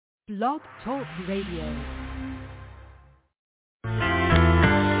Blog Talk Radio.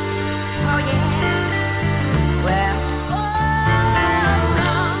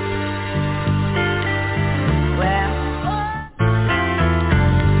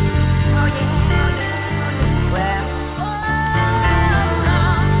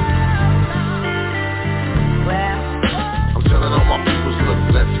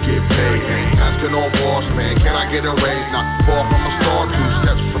 On boss, man, can I get a raise? Not far from a star, 2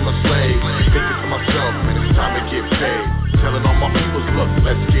 steps from a slave. Thinking to myself, man, it's time to get paid. Telling all my peoples, look,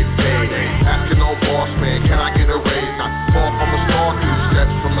 let's get paid. Asking on boss, man, can I get a raise? Not far from a star, 2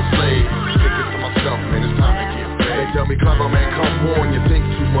 steps from a slave. Thinking to myself, man, it's time to get paid. They tell me, clever man, come on, you think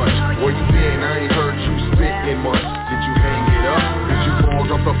too much. Where you been? I ain't heard you spit in months. Did you hang it up? Did you fall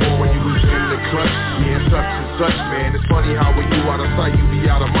off the ball when you was in the clutch? Yeah, such and such, man. It's funny how when you out of sight, you be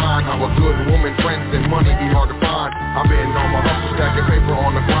out of mind. How a good woman, friends, and money be hard to find. I've been on my hustle, stacking paper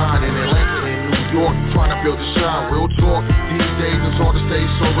on the grind. In Atlanta, in New York, trying to build a shine. Real talk, these days it's hard to stay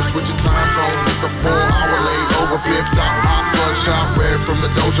sober. Switching time zones with the 4-hour layover. Fifth stop, hot bloodshot, red from the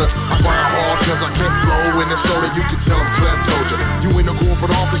doja. I grind hard cause I can't flow in the soda. You can tell I'm Clef told ya. You in the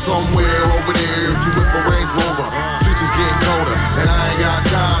corporate office somewhere over there. If you with a Range Rover, streets is getting colder. And I ain't got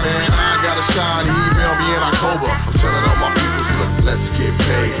time, man, I ain't got a shine. He emailed me in October. I'm telling all my people, look, let's get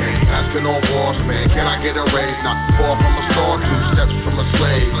paid. Asking on boss, man, can I get a raise? Not far from a star, 2 steps from a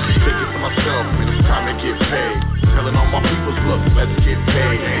slave. Thinking to myself, man, it's time to get paid. Telling all my peoples, look, let's get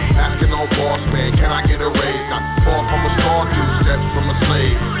paid. Asking on boss, man, can I get a raise? Not far from a star, 2 steps from a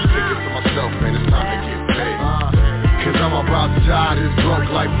slave. Thinking to myself, man, it's time to get paid. Cause I'm about tired of this broke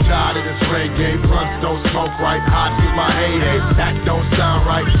life, tired of this reggae. Blunts don't smoke right, hot is my heyday. That don't sound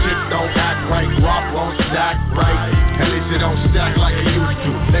right, shit don't act right. Guap won't stack right, at least it don't stack like it used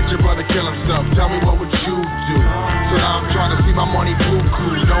to. Let your brother kill himself, tell me what would you do? So now I'm trying to see my money buku.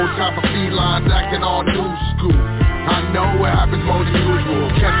 No time for felines acting all new school. I know what happens more than usual.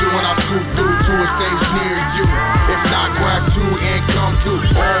 Catch you when I scoop through to a stage near you. If not, grab 2 and come through.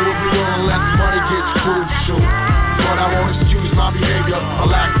 All will be on unless money gets crucial. But I won't excuse my behavior, a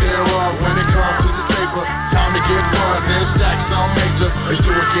lack thereof when it comes to the paper. Time to get buzzed and stack some major. Let's do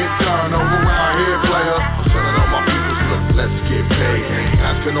it, get done, over around here, player. I'm telling all my people, look, let's get paid.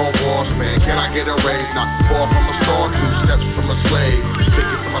 Asking on boss, man, can I get a raise? Not far from a star, 2 steps from a slave.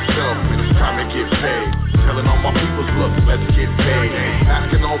 Thinking to myself, man, it's time to get paid. Telling all my people, look, let's get paid.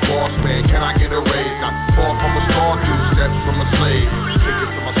 Asking on boss, man, can I get a raise? Not far from a star, 2 steps from a slave. Thinking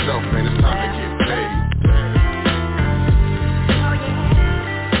to myself, man, it's time to get paid.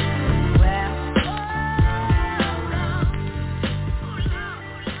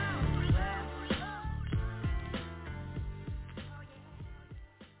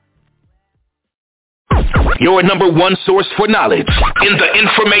 Your #1 source for knowledge in the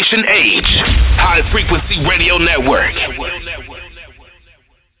information age. High Frequency Radio Network.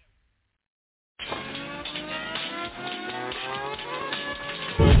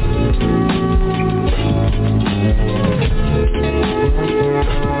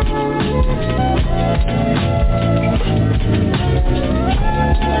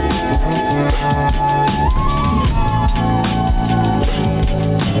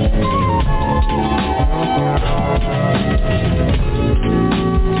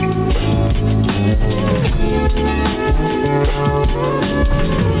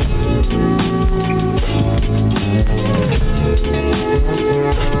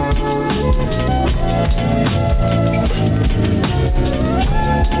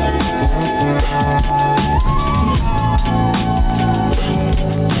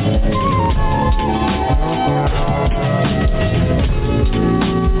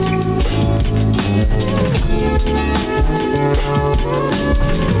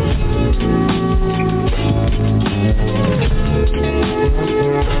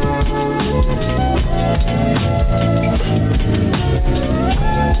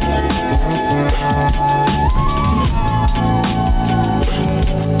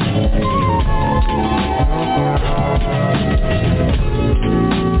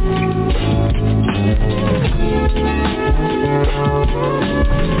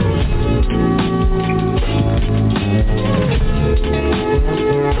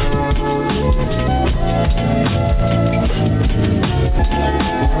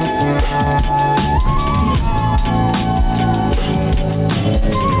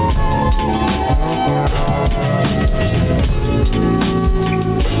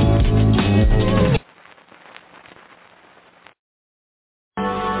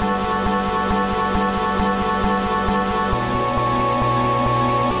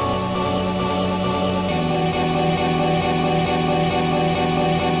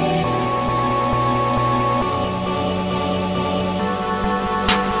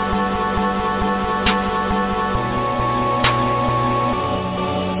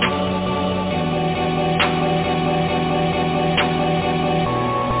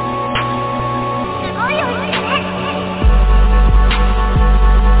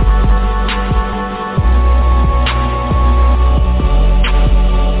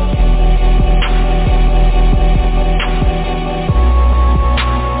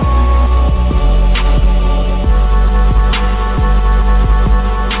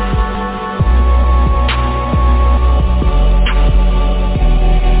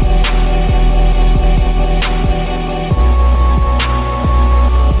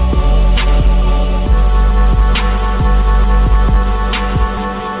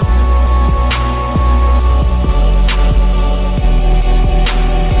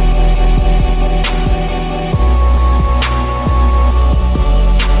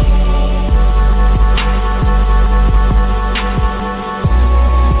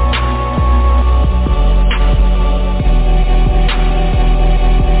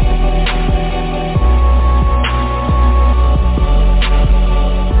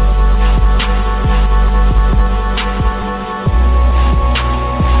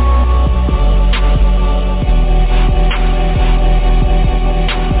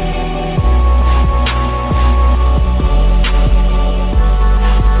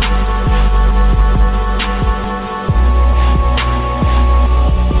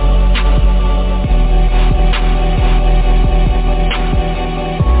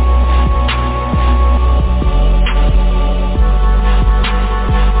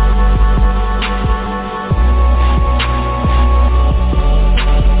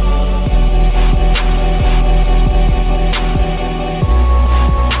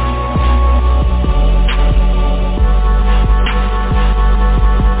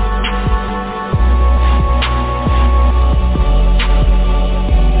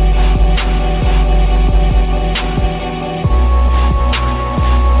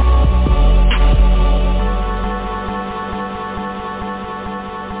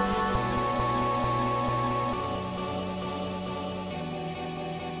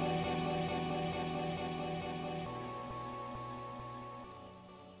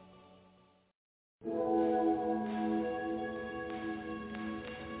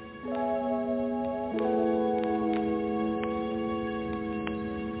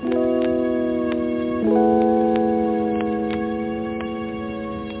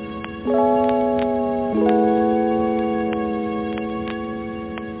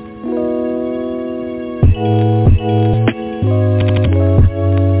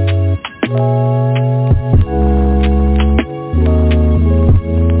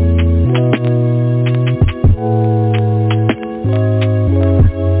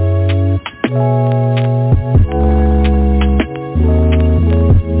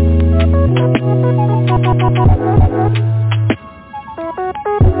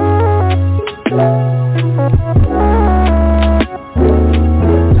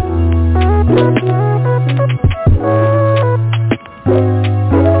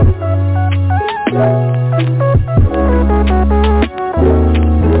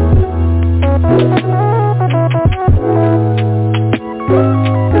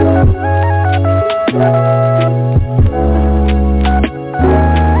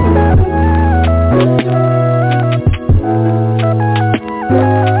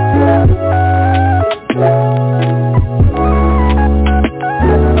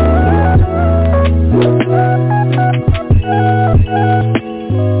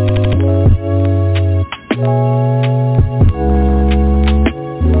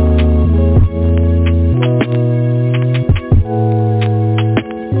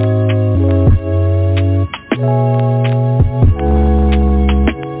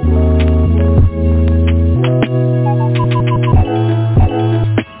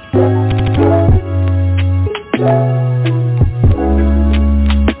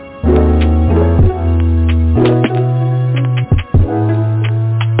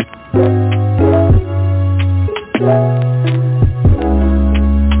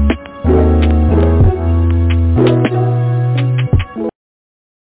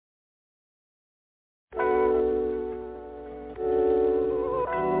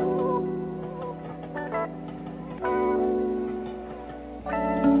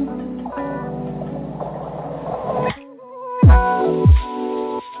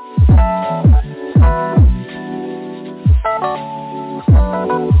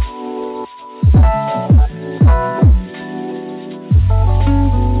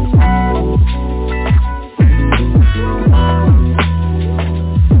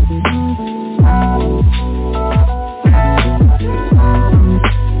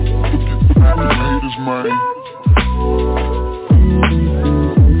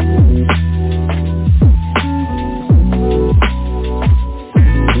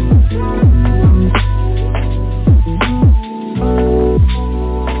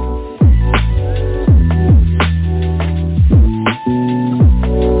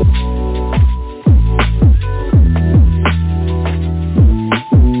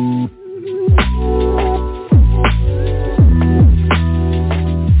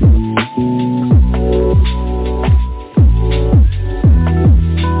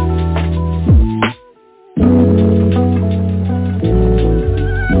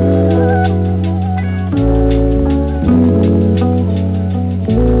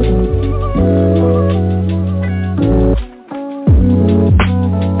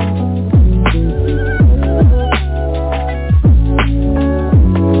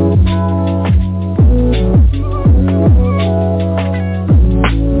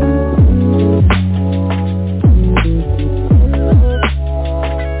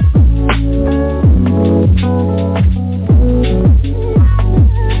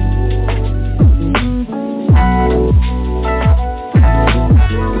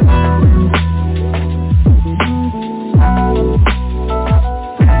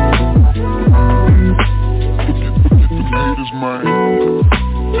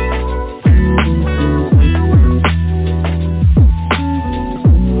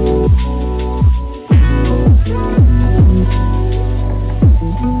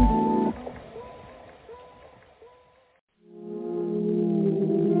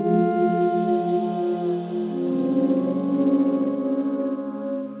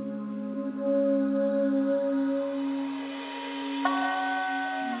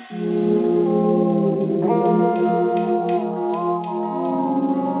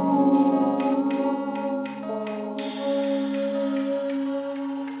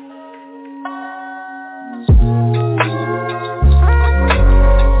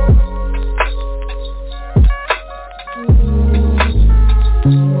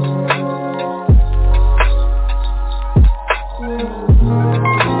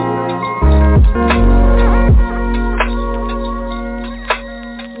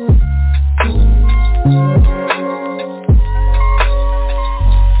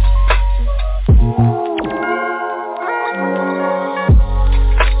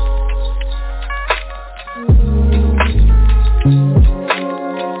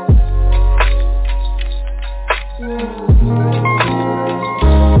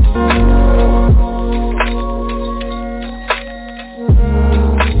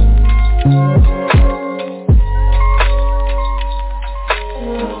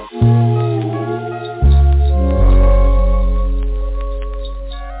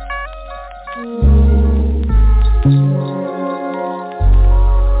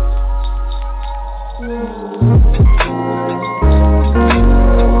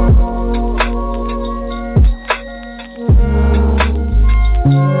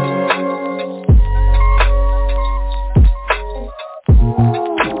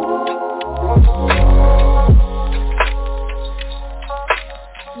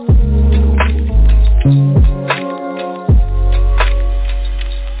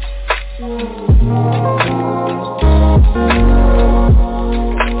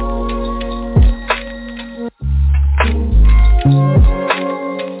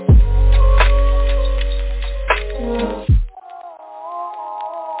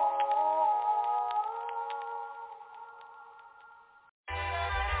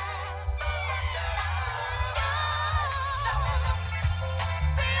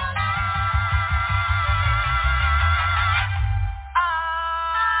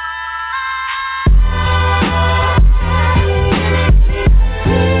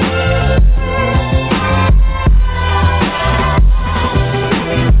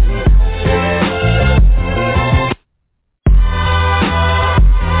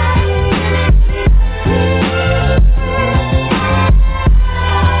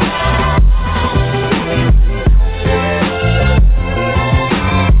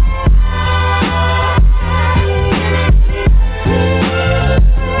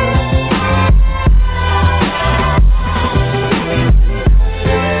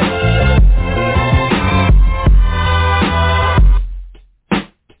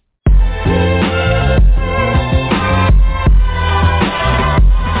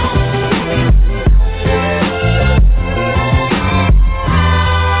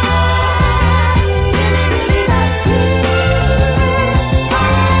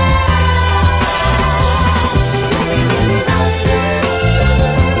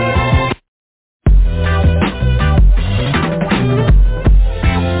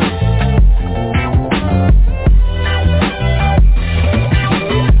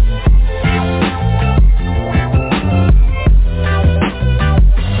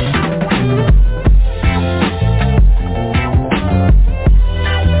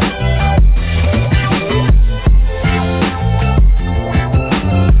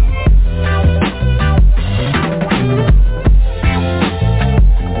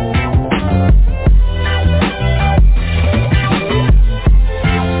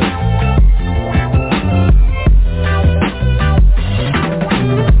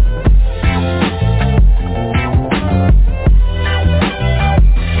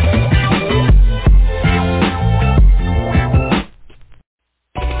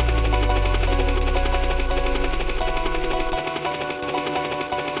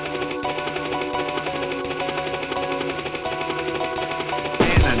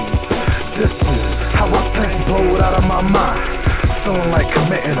 of my mind, feeling like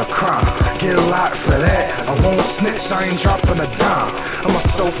committing a crime. Get a lot for that, I won't snitch, I ain't dropping a dime. I'm a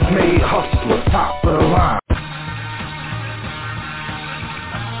self-made hustler, top of the line.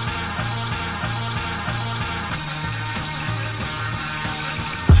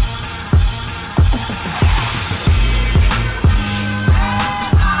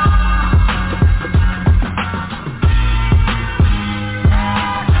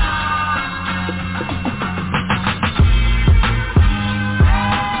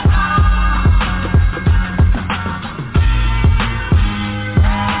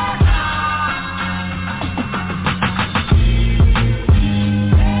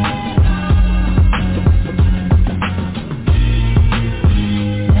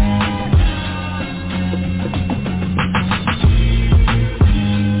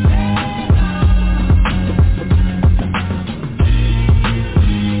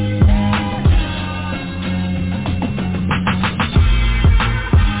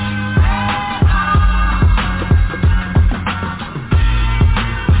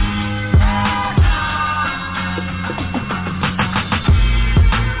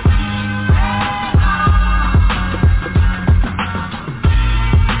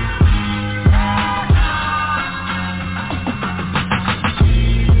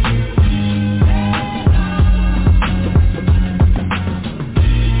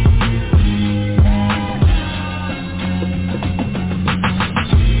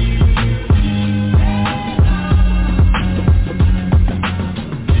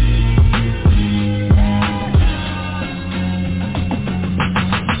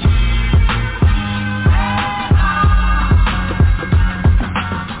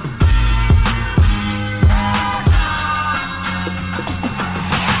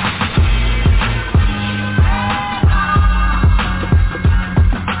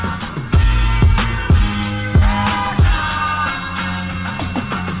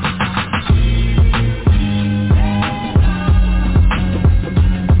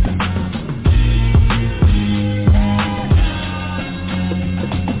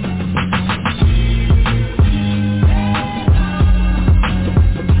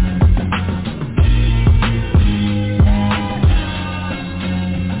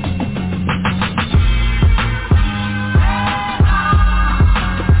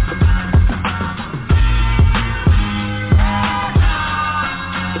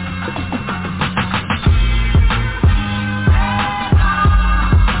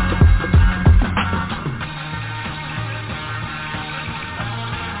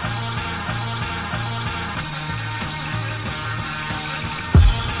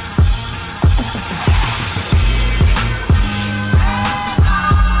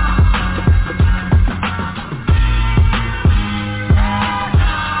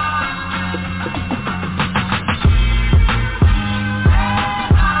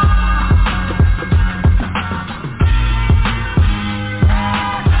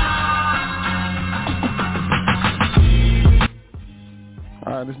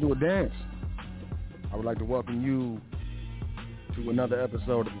 Let's do a dance. I would like to welcome you to another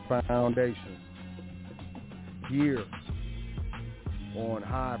episode of The Foundation here on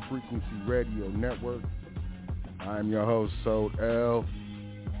High Frequency Radio Network. I'm your host, Soul L,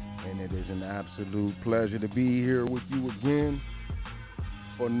 and it is an absolute pleasure to be here with you again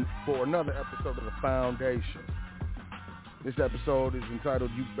for another episode of The Foundation. This episode is entitled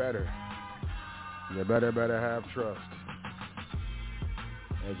You Better Have Trust.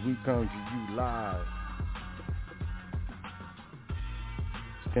 As we come to you live,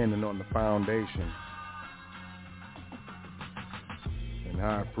 standing on the foundation in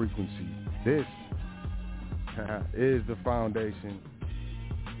high frequency. This is the foundation,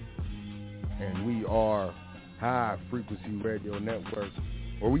 and we are High Frequency Radio Network,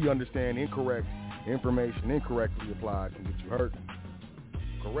 where we understand incorrect information incorrectly applied can get you hurt.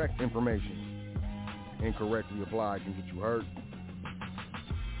 Correct information incorrectly applied can get you hurt.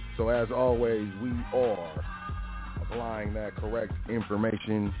 So as always, we are applying that correct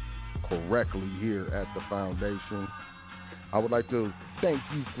information correctly here at the foundation. I would like to thank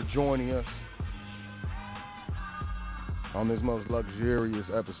you for joining us on this most luxurious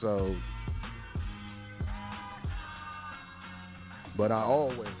episode. But I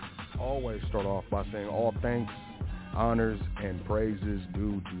always start off by saying all thanks, honors, and praises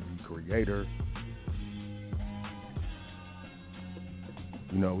due to the Creator.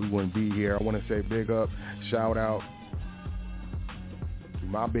 You know, we wouldn't be here. I want to say big up, shout out to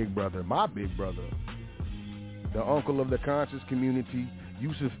my big brother, the uncle of the conscious community,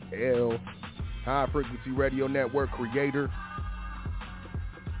 Yusuf L, High Frequency Radio Network creator.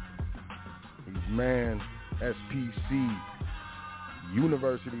 He's man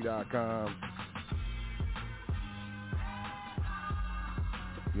SPCUniversity.com.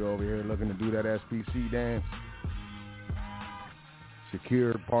 You're over here looking to do that SPC dance,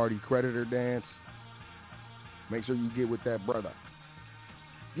 secured party creditor dance. Make sure you get with that brother.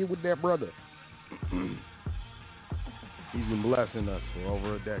 Get with that brother. He's been blessing us for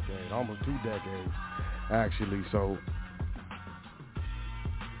over a decade, almost 2 decades, actually. So,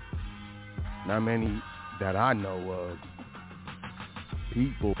 not many that I know of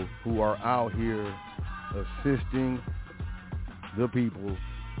people who are out here assisting the people.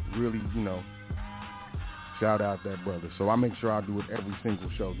 Really, shout out that brother. So I make sure I do it every single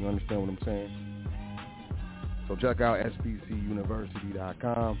show. You understand what I'm saying? So check out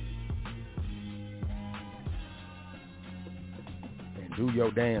SPCUniversity.com and do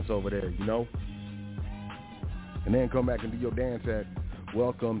your dance over there, And then come back and do your dance at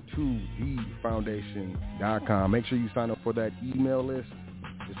welcometothefoundation.com. Make sure you sign up for that email list.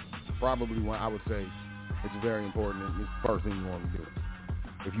 It's probably one I would say it's very important. It's the first thing you want to do.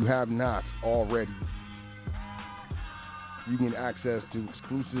 If you have not already, you get access to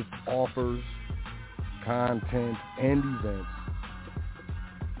exclusive offers, content, and events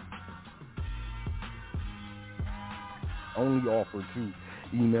only offered to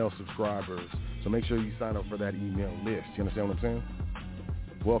email subscribers. So make sure you sign up for that email list. You understand what I'm saying?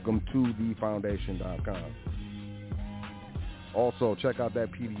 Welcome to thefoundation.com. Also, check out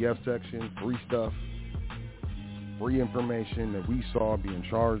that PDF section, free stuff. Free information that we saw being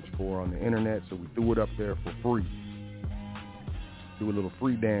charged for on the internet, so we threw it up there for free. Do a little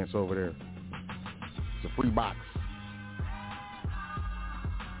free dance over there. It's a free box.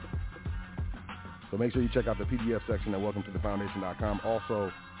 So make sure you check out the PDF section at welcometothefoundation.com.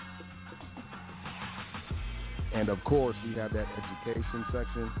 Also, and of course, we have that education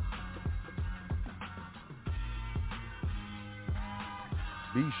section.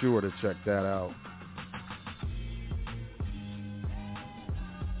 Be sure to check that out.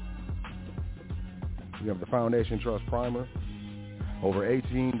 We have the Foundation Trust Primer. Over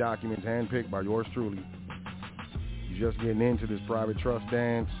 18 documents handpicked by yours truly. You're just getting into this private trust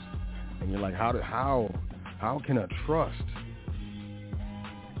dance, and you're like, how can a trust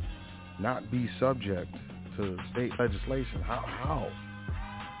not be subject to state legislation? How?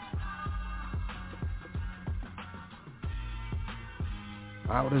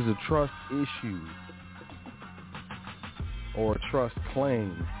 How does a trust issue or a trust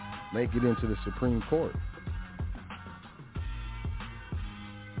claim make it into the Supreme Court?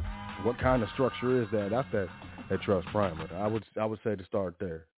 What kind of structure is that? That's that trust primer. I would say to start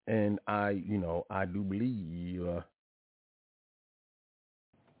there. And I do believe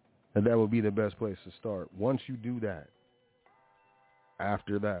that would be the best place to start. Once you do that,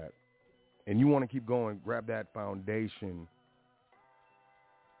 after that, and you want to keep going, grab that Foundation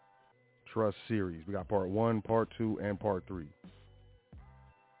Trust series. We got part 1, part 2, and part 3.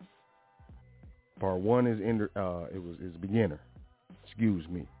 Part 1 is is beginner. Excuse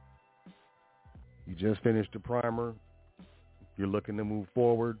me. You just finished the primer. You're looking to move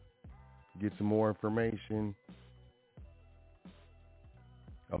forward, get some more information,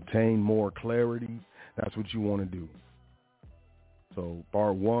 obtain more clarity. That's what you want to do. So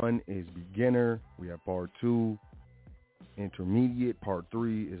part 1 is beginner. We have part 2, intermediate. Part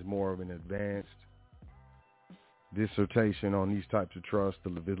 3 is more of an advanced dissertation on these types of trusts, the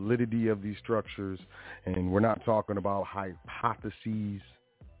validity of these structures, and we're not talking about hypotheses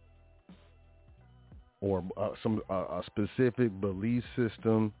or a specific belief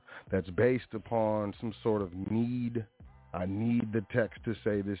system that's based upon some sort of need. I need the text to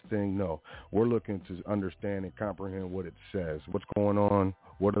say this thing. No, we're looking to understand and comprehend what it says, what's going on,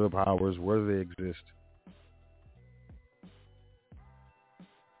 what are the powers, where do they exist.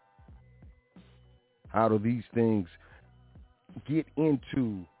 How do these things get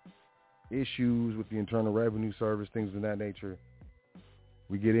into issues with the Internal Revenue Service, things of that nature?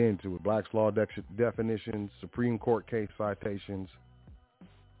 We get into it. Black's Law definitions, Supreme Court case citations,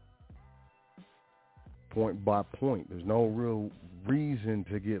 point by point. There's no real reason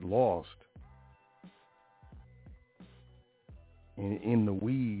to get lost in the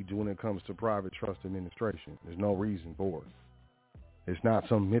weeds when it comes to private trust administration. There's no reason for it. It's not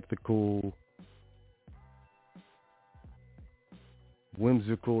some mythical,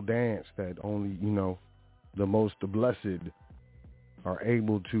 whimsical dance that only, the most blessed are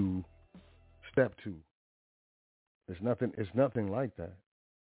able to step to. It's nothing like that.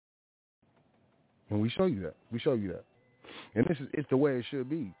 And we show you that. And it's the way it should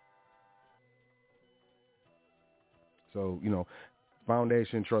be. So,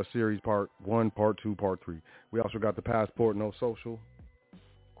 Foundation Trust Series Part 1, Part 2, Part 3. We also got the Passport No Social.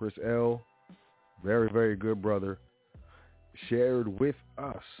 Chris L., very, very good brother, shared with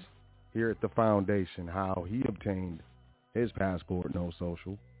us here at the Foundation how he obtained his Passport No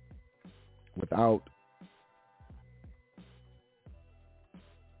Social without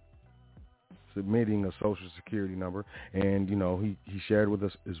submitting a social security number. And, you know, he shared with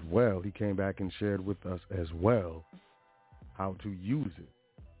us as well. He came back and shared with us as well how to use it.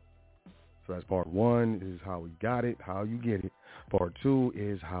 So that's part 1 is how we got it, how you get it. Part 2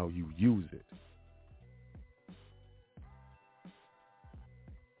 is how you use it.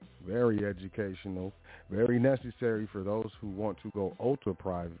 Very educational, very necessary for those who want to go ultra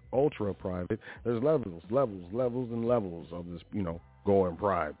private. There's levels, and levels of this, you know, going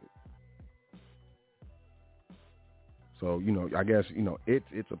private. So, you know, I guess, you know,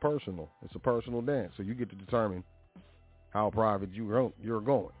 it's a personal dance. So you get to determine how private you're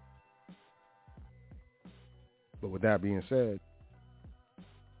going. But with that being said,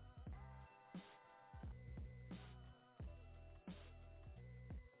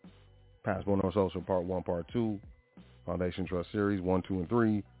 Passport No Social Part 1, Part 2, Foundation Trust Series 1, 2, and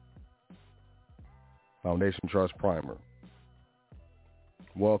 3, Foundation Trust Primer.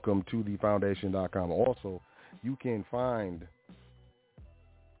 Welcome to thefoundation.com. Also, you can find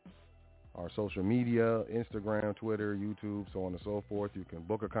our social media, Instagram, Twitter, YouTube, so on and so forth. You can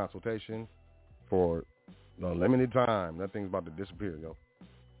book a consultation for a limited time. That thing's about to disappear, yo.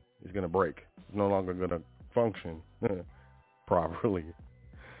 It's going to break. It's no longer going to function properly.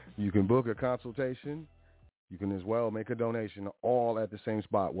 You can book a consultation. You can as well make a donation, all at the same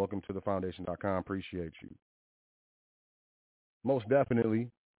spot. Welcome to thefoundation.com. Appreciate you. Most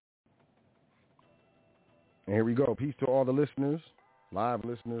definitely. And here we go. Peace to all the listeners, live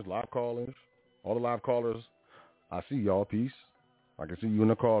callers, all the live callers. I see y'all. Peace. I can see you in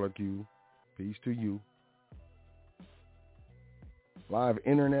the caller queue. Peace to you. Live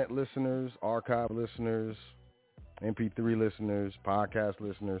internet listeners, archive listeners, MP3 listeners, podcast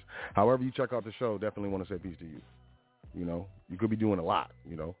listeners. However you check out the show, definitely want to say peace to you. You know, you could be doing a lot,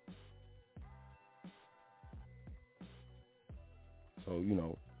 you know. So, you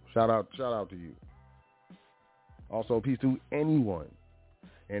know, shout out to you. Also, peace to anyone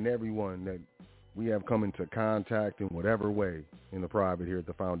and everyone that we have come into contact in whatever way in the private here at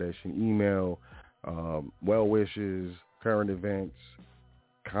the Foundation. Email, well wishes, current events,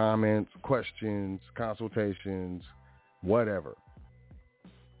 comments, questions, consultations, whatever.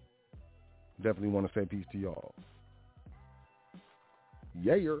 Definitely want to say peace to y'all.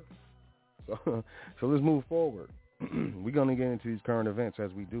 Yeah. So let's move forward. We're going to get into these current events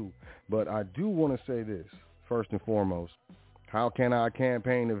as we do. But I do want to say this, first and foremost. How Can I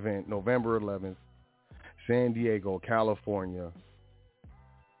campaign event, November 11th, San Diego, California.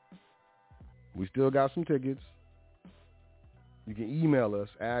 We still got some tickets. You can email us,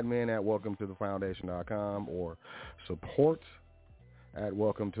 admin@welcometothefoundation.com or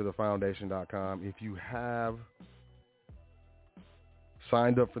support@welcometothefoundation.com. If you have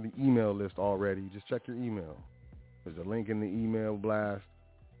signed up for the email list already, just check your email. There's a link in the email blast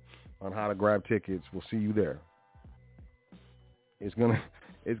on how to grab tickets. We'll see you there.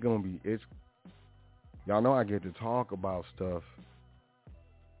 Y'all know I get to talk about stuff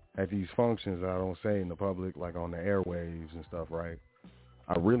at these functions that I don't say in the public, like on the airwaves and stuff, right?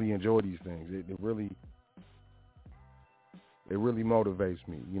 I really enjoy these things. It really motivates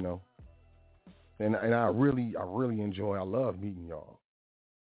me, you know. And I really enjoy. I love meeting y'all.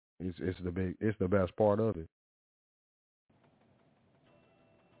 It's the best part of it.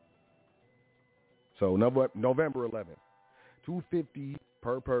 So November 11th, $250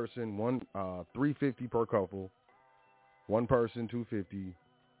 per person, $350 per couple, one person $250,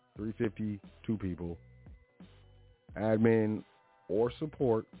 $350 two people. Admin or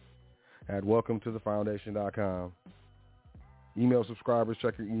support at welcometothefoundation.com. Email subscribers,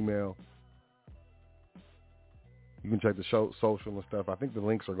 check your email. You can check the show social and stuff. I think the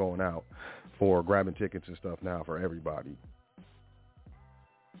links are going out for grabbing tickets and stuff now for everybody.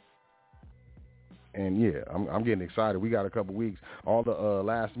 And yeah, I'm getting excited. We got a couple weeks. All the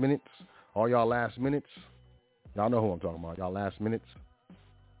last minutes, all y'all last minutes, y'all know who I'm talking about. Y'all last minutes.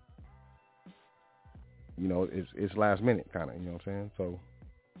 You know, it's last minute kind of. You know what I'm saying? So,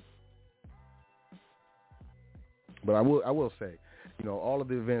 but I will say, you know, all of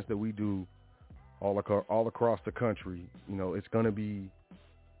the events that we do, all across the country, you know, it's gonna be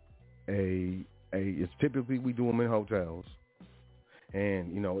it's typically we do them in hotels,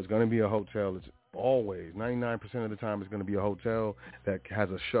 and you know, it's gonna be a hotel. It's always 99% of the time it's going to be a hotel that has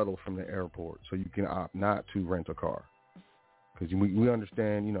a shuttle from the airport, so you can opt not to rent a car, because we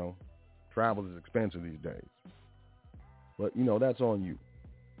understand, travel is expensive these days. But, that's on you.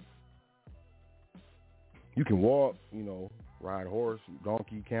 You can walk, ride horse,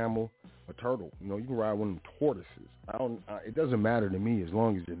 donkey, camel, a turtle. You can ride one of them tortoises. It doesn't matter to me as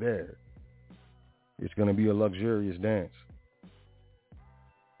long as you're there. It's going to be a luxurious dance.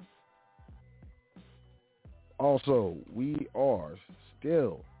 Also, we are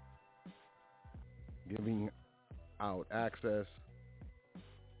still giving out access,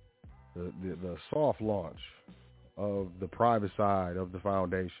 the soft launch of the private side of the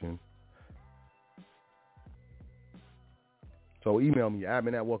foundation. So email me,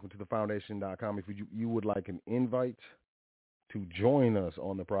 admin@welcometothefoundation.com, if you would like an invite to join us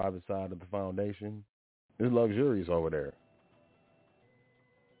on the private side of the foundation. It's luxurious over there.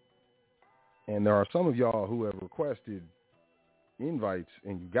 And there are some of y'all who have requested invites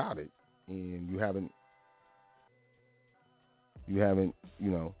and you got it, and you haven't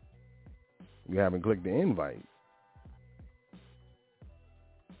clicked the invite.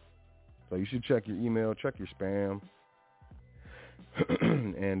 So you should check your email, check your spam,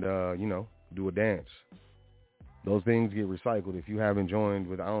 and do a dance. Those things get recycled. If you haven't joined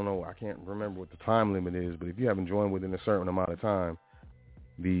with, I can't remember what the time limit is, but if you haven't joined within a certain amount of time,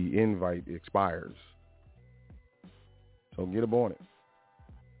 the invite expires. So get up on it.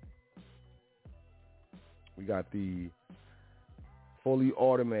 We got the fully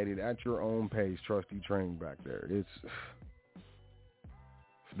automated, at your own pace, trustee training back there. It's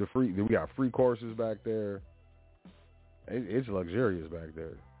the free. We got free courses back there. It's luxurious back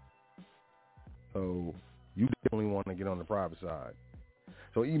there. So you definitely want to get on the private side.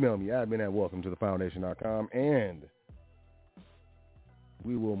 So email me, admin@welcometothefoundation.com, and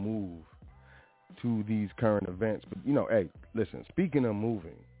we will move to these current events. But, hey, listen, speaking of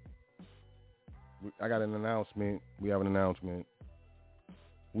moving, I got an announcement. We have an announcement.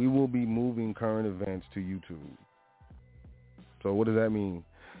 We will be moving current events to YouTube. So what does that mean?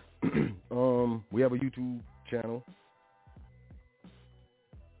 We have a YouTube channel.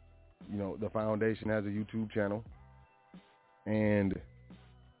 The foundation has a YouTube channel. And,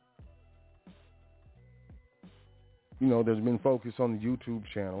 there's been focus on the YouTube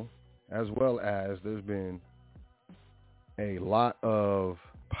channel, as well as there's been a lot of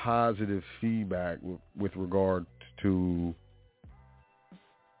positive feedback with regard to,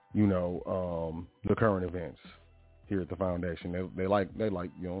 the current events here at the foundation. They like,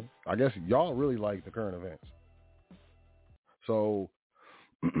 I guess y'all really like the current events. So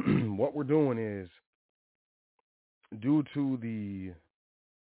what we're doing is, due to the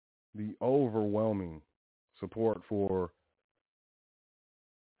overwhelming support for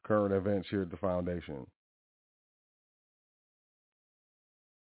current events here at the foundation,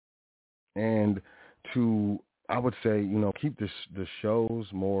 and to, I would say, keep the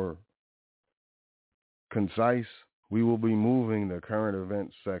shows more concise, we will be moving the current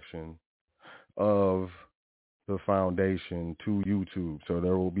events section of the foundation to YouTube. So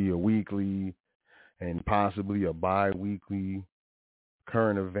there will be a weekly and possibly a bi-weekly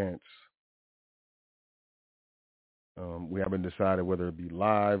current events. We haven't decided whether it be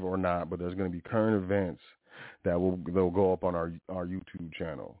live or not, but there's going to be current events that they'll go up on our YouTube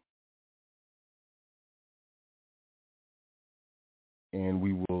channel. And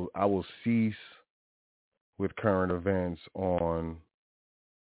I will cease with current events on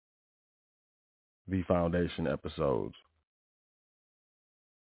the foundation episodes.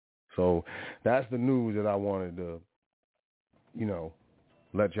 So that's the news that I wanted to,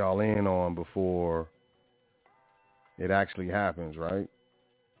 let y'all in on before it actually happens, right?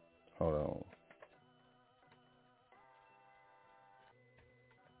 Hold on.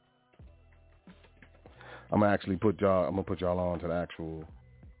 I'm gonna put y'all on to the actual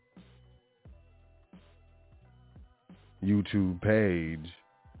YouTube page.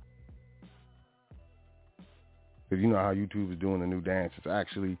 Because you know how YouTube is doing the new dance. It's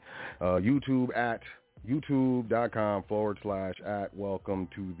actually youtube.com/@welcome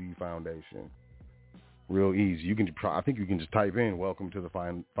to the foundation. Real easy. I think you can just type in "welcome to the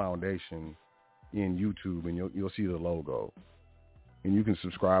foundation" in YouTube, and you'll see the logo, and you can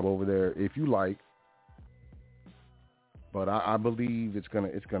subscribe over there if you like. But I believe it's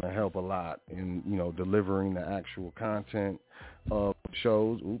gonna help a lot in delivering the actual content of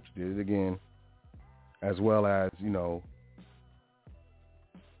shows. Oops, did it again. As well as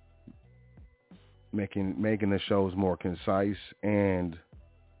making the shows more concise and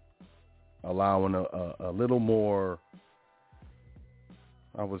allowing a little more,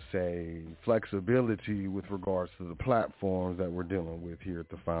 I would say, flexibility with regards to the platforms that we're dealing with here at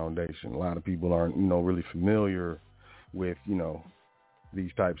the foundation. A lot of people aren't really familiar with,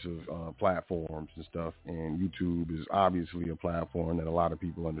 these types of platforms and stuff. And YouTube is obviously a platform that a lot of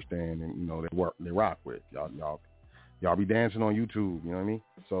people understand and, they rock with. Y'all be dancing on YouTube, you know what I mean?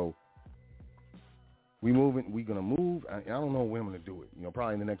 So we're going to move. I don't know when I'm going to do it,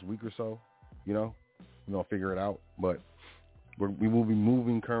 probably in the next week or so, we're going to figure it out. But we will be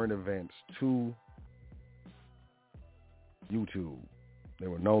moving current events to YouTube. They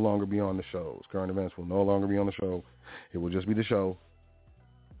will no longer be on the shows. Current events will no longer be on the show. It will just be the show.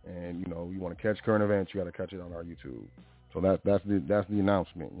 And, you want to catch current events, you got to catch it on our YouTube. So that's the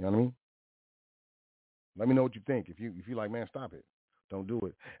announcement. You know what I mean? Let me know what you think. If you like, man, stop it. Don't do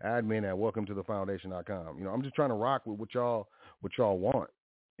it. Admin at welcometothefoundation.com. I'm just trying to rock with what y'all want.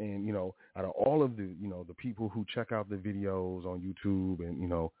 And, out of all of the, the people who check out the videos on YouTube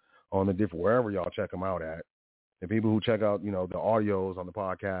and, on the different, wherever y'all check them out at, the people who check out, the audios on the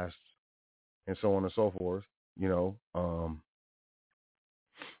podcasts and so on and so forth,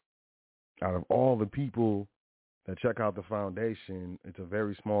 out of all the people that check out the foundation, it's a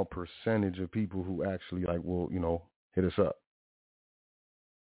very small percentage of people who actually will, hit us up.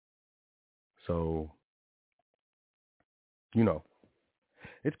 So,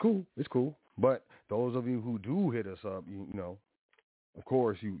 it's cool. It's cool. But those of you who do hit us up, of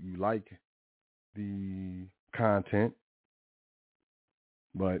course you like the content,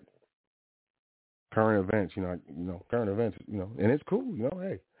 but current events, current events, and it's cool,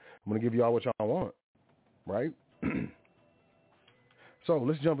 hey, I'm going to give y'all what y'all want, right? So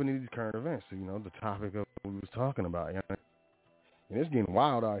let's jump into these current events, the topic of what we was talking about, and it's getting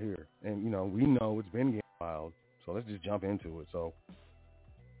wild out here, and, we know it's been getting wild, so let's just jump into it. So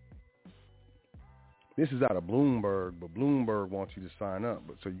this is out of Bloomberg, but Bloomberg wants you to sign up,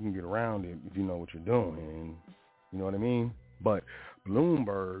 but so you can get around it if you know what you're doing, and you know what I mean? But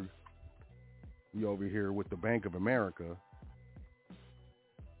Bloomberg, we over here with the Bank of America.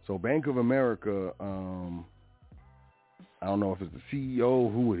 So Bank of America, I don't know if it's the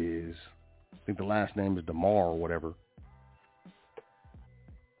CEO, who it is. I think the last name is DeMar or whatever.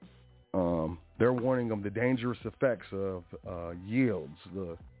 They're warning of the dangerous effects of yields,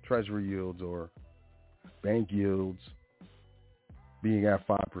 the treasury yields or bank yields being at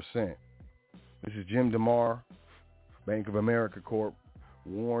 5%. This is Jim DeMar, Bank of America Corp,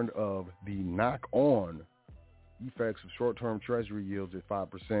 warned of the knock-on effects of short-term treasury yields at 5%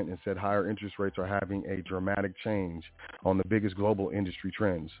 and said higher interest rates are having a dramatic change on the biggest global industry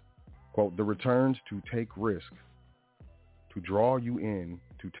trends. Quote, the returns to take risk, to draw you in,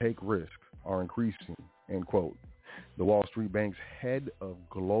 to take risk are increasing, end quote. The Wall Street Bank's head of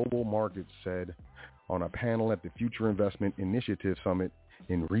global markets said on a panel at the Future Investment Initiative Summit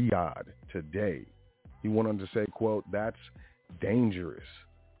in Riyadh today. He went on to say, quote, that's dangerous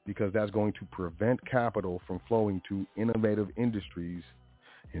because that's going to prevent capital from flowing to innovative industries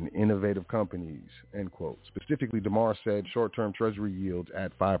and innovative companies, end quote. Specifically, DeMar said short-term treasury yields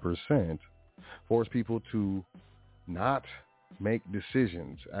at 5% force people to not make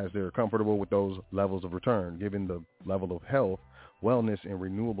decisions as they're comfortable with those levels of return, given the level of health, wellness, and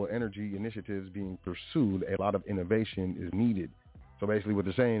renewable energy initiatives being pursued. A lot of innovation is needed. So basically what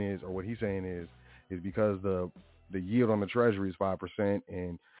they're saying is, or what he's saying is because the yield on the treasury is 5%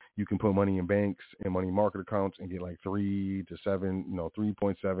 and you can put money in banks and money market accounts and get like 3 to 7,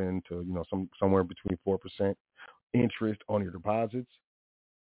 3.7 to, somewhere between 4% interest on your deposits,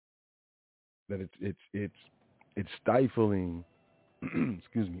 that it's stifling,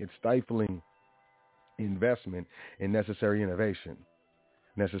 it's stifling investment in necessary innovation,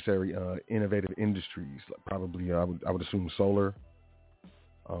 necessary innovative industries, like probably I would assume solar,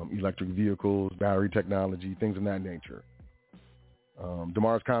 electric vehicles, battery technology, things of that nature.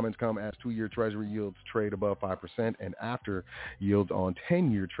 DeMar's comments come as 2-year treasury yields trade above 5% and after yields on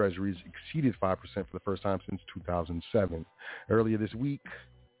 10-year treasuries exceeded 5% for the first time since 2007. Earlier this week,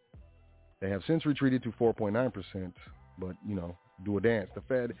 they have since retreated to 4.9%, but, do a dance. The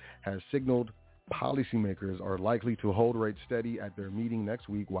Fed has signaled policymakers are likely to hold rates steady at their meeting next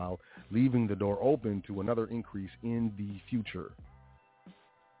week while leaving the door open to another increase in the future.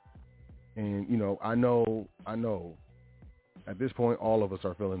 And, I know at this point, all of us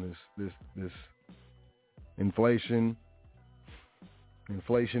are feeling this inflationary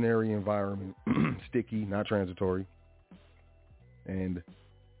environment, sticky, not transitory. And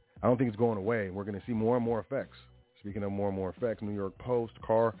I don't think it's going away. We're going to see more and more effects. Speaking of more and more effects, New York Post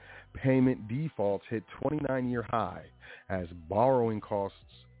car payment defaults hit 29-year high as borrowing costs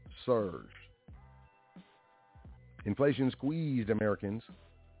surge. Inflation squeezed Americans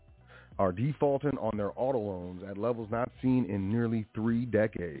are defaulting on their auto loans at levels not seen in nearly 3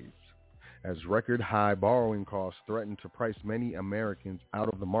 decades as record high borrowing costs threaten to price many Americans out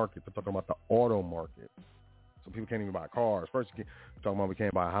of the market. They're talking about the auto market. So people can't even buy cars. First, we're talking about we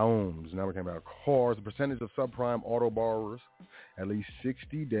can't buy homes. Now we can't buy cars. The percentage of subprime auto borrowers at least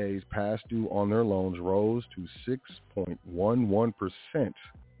 60 days past due on their loans rose to 6.11%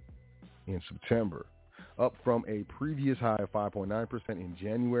 in September, up from a previous high of 5.9% in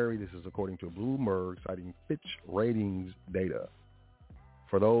January. This is according to Bloomberg, citing Fitch Ratings data.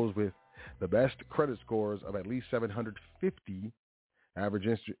 For those with the best credit scores of at least 750, average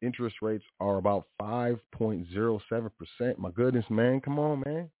interest rates are about 5.07%. My goodness, man. Come on,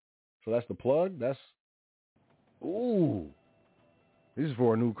 man. So that's the plug. This is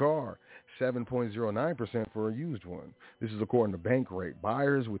for a new car. 7.09% for a used one. This is according to Bankrate.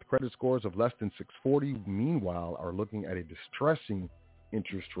 Buyers with credit scores of less than 640, meanwhile, are looking at a distressing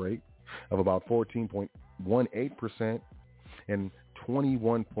interest rate of about 14.18% and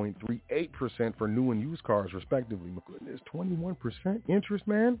 21.38% for new and used cars, respectively. My goodness, 21% interest,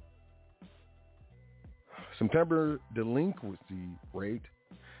 man. September delinquency rate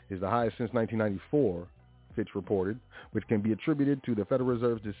is the highest since 1994, Fitch reported, which can be attributed to the Federal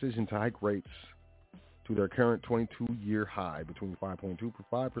Reserve's decision to hike rates to their current 22-year high between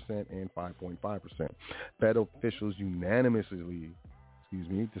 5.25% and 5.5%. Fed officials unanimously,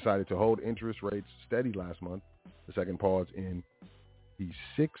 decided to hold interest rates steady last month, the second pause in the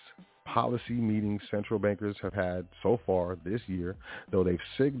 6 policy meetings central bankers have had so far this year, though they've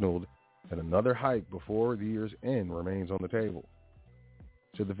signaled that another hike before the year's end remains on the table.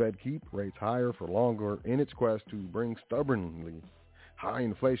 Should the Fed keep rates higher for longer in its quest to bring stubbornly high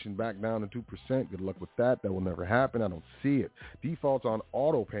inflation back down to 2%? Good luck with that. That will never happen. I don't see it. Defaults on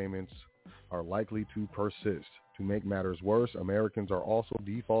auto payments are likely to persist. To make matters worse, Americans are also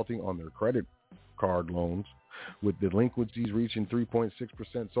defaulting on their credit card loans, with delinquencies reaching 3.6%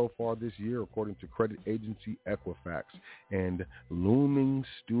 so far this year, according to credit agency Equifax. And looming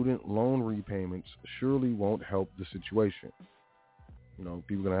student loan repayments surely won't help the situation. You know,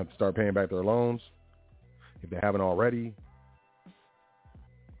 people are going to have to start paying back their loans if they haven't already.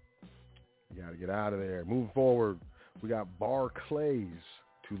 You got to get out of there. Moving forward, we got Barclays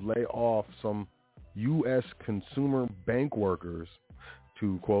to lay off some U.S. consumer bank workers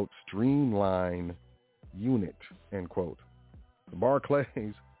to, quote, streamline unit, end quote.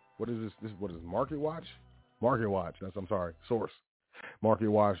 Barclays, what is this? What is Market Watch? Market Watch. Source. Market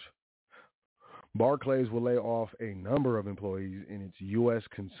Watch. Barclays will lay off a number of employees in its U.S.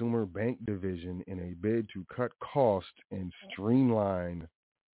 consumer bank division in a bid to cut costs and streamline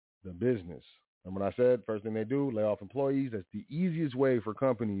the business. And what I said, first thing they do, lay off employees. That's the easiest way for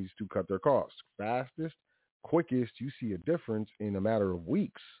companies to cut their costs. Fastest, quickest, you see a difference in a matter of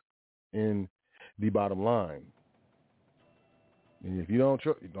weeks in the bottom line. And if you don't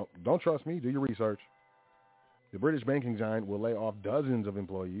trust me, do your research. The British banking giant will lay off dozens of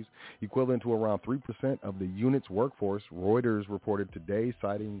employees, equivalent to around 3% of the unit's workforce, Reuters reported today,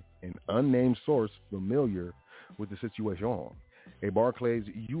 citing an unnamed source familiar with the situation. A Barclays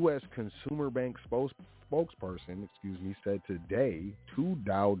U.S. consumer bank spokesperson, said today to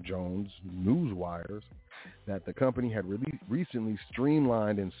Dow Jones Newswires that the company had recently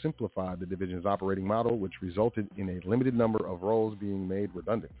streamlined and simplified the division's operating model, which resulted in a limited number of roles being made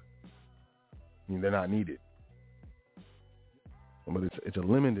redundant. I mean, they're not needed. But it's a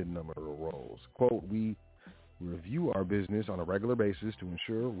limited number of roles. Quote, we review our business on a regular basis to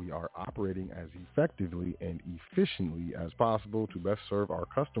ensure we are operating as effectively and efficiently as possible to best serve our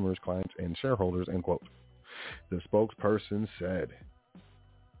customers, clients, and shareholders, end quote. The spokesperson said,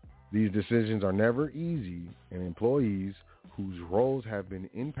 these decisions are never easy, and employees whose roles have been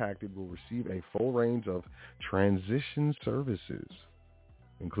impacted will receive a full range of transition services,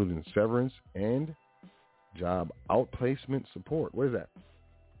 including severance and job outplacement support. What is that?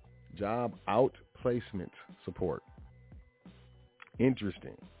 Job outplacement support.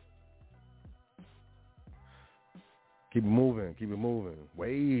 Interesting. Keep it moving.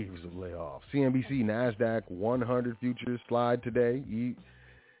 Waves of layoffs. CNBC NASDAQ 100 futures slide today.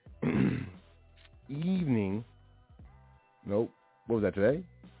 Evening. Nope. What was that, today?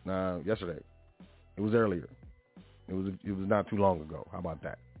 Yesterday. It was earlier. It was not too long ago. How about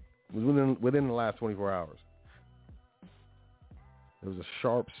that? It was within the last 24 hours. There was a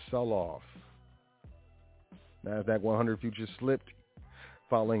sharp sell-off. NASDAQ 100 futures slipped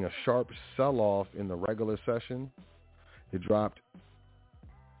following a sharp sell-off in the regular session. It dropped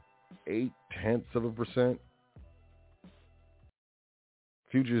 0.8%.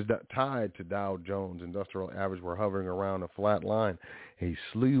 Futures tied to Dow Jones Industrial Average were hovering around a flat line. A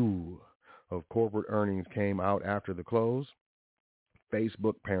slew of corporate earnings came out after the close.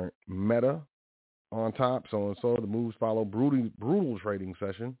 Facebook parent Meta on top. So the moves follow brutal trading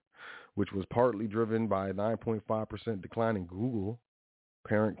session, which was partly driven by a 9.5% decline in Google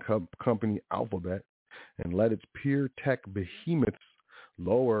parent company Alphabet, and led its peer tech behemoths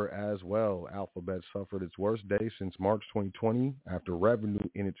lower as well. Alphabet suffered its worst day since March 2020 after revenue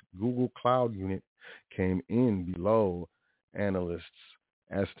in its Google Cloud unit came in below analysts'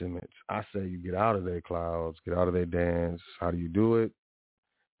 estimates. I say you get out of their clouds, get out of their dance. How do you do it?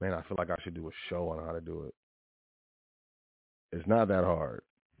 Man, I feel like I should do a show on how to do it. It's not that hard.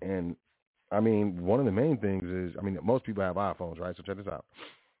 And I mean, one of the main things is, I mean, most people have iPhones, right? So check this out.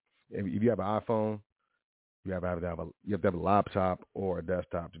 If you have an iPhone, you have to have a laptop or a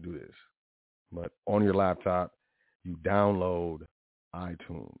desktop to do this. But on your laptop, you download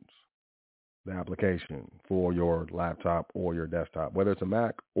iTunes, the application for your laptop or your desktop, whether it's a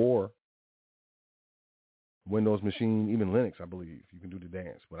Mac or Windows machine, even Linux, I believe. You can do the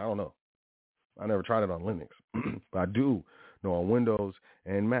dance, but I don't know. I never tried it on Linux, but I do know on Windows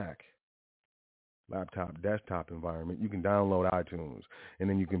and Mac, laptop, desktop environment, you can download iTunes, and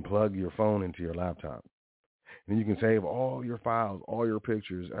then you can plug your phone into your laptop. And you can save all your files, all your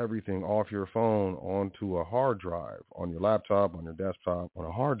pictures, everything off your phone onto a hard drive, on your laptop, on your desktop, on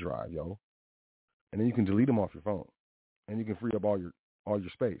a hard drive, yo. And then you can delete them off your phone. And you can free up all your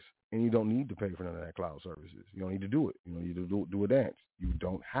space. And you don't need to pay for none of that cloud services. You don't need to do it. You don't need to do a dance. You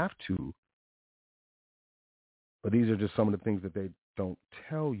don't have to. But these are just some of the things that they don't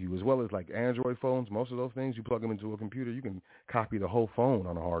tell you, as well as like Android phones. Most of those things, you plug them into a computer, you can copy the whole phone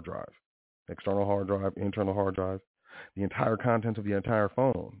on a hard drive. External hard drive, internal hard drive, the entire contents of the entire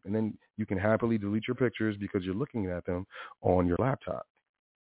phone. And then you can happily delete your pictures because you're looking at them on your laptop.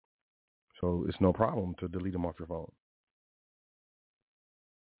 So it's no problem to delete them off your phone.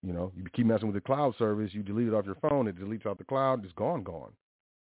 You know, you keep messing with the cloud service, you delete it off your phone, it deletes off the cloud, it's gone.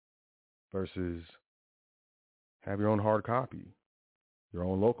 Versus have your own hard copy, your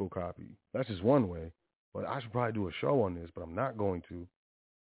own local copy. That's just one way. But I should probably do a show on this, but I'm not going to.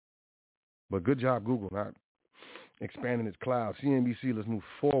 But good job, Google, not expanding its cloud. CNBC, let's move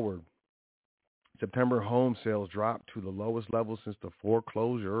forward. September home sales dropped to the lowest level since the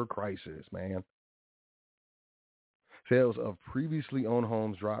foreclosure crisis, man. Sales of previously owned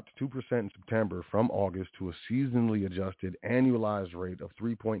homes dropped 2% in September from August to a seasonally adjusted annualized rate of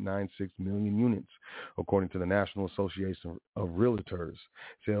 3.96 million units, according to the National Association of Realtors.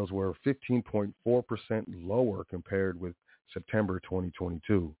 Sales were 15.4% lower compared with September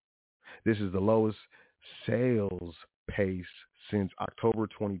 2022. This is the lowest sales pace since October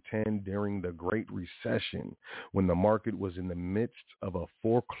 2010 during the Great Recession, when the market was in the midst of a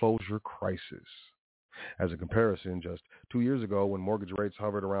foreclosure crisis. As a comparison, just 2 years ago, when mortgage rates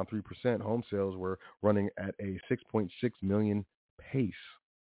hovered around 3%, home sales were running at a 6.6 million pace.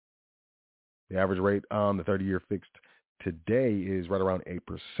 The average rate on the 30-year fixed today is right around 8%,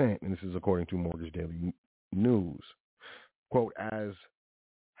 and this is according to Mortgage Daily News. Quote, as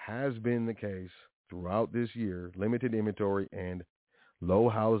has been the case throughout this year, limited inventory and low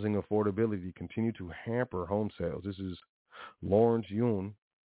housing affordability continue to hamper home sales. This is Lawrence Yun,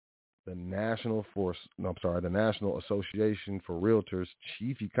 the National Association for Realtors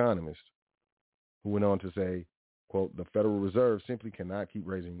chief economist, who went on to say, quote, the Federal Reserve simply cannot keep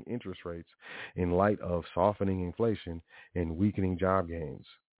raising interest rates in light of softening inflation and weakening job gains.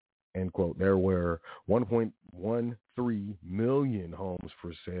 End quote. There were 1.13 million homes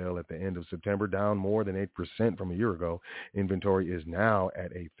for sale at the end of September, down more than 8% from a year ago. Inventory is now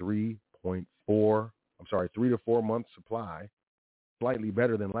at a 3 to 4 month supply, slightly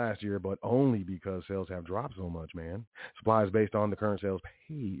better than last year, but only because sales have dropped so much, man. Supply is based on the current sales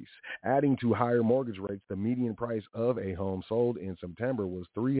pace. Adding to higher mortgage rates, the median price of a home sold in September was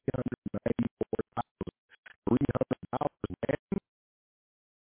 $394,300, man.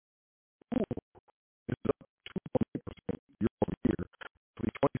 This is up 2.8% year over year.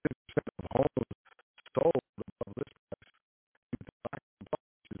 26% of homes sold above list price due to lack of supply,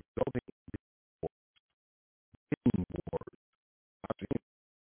 which is resulting in wars.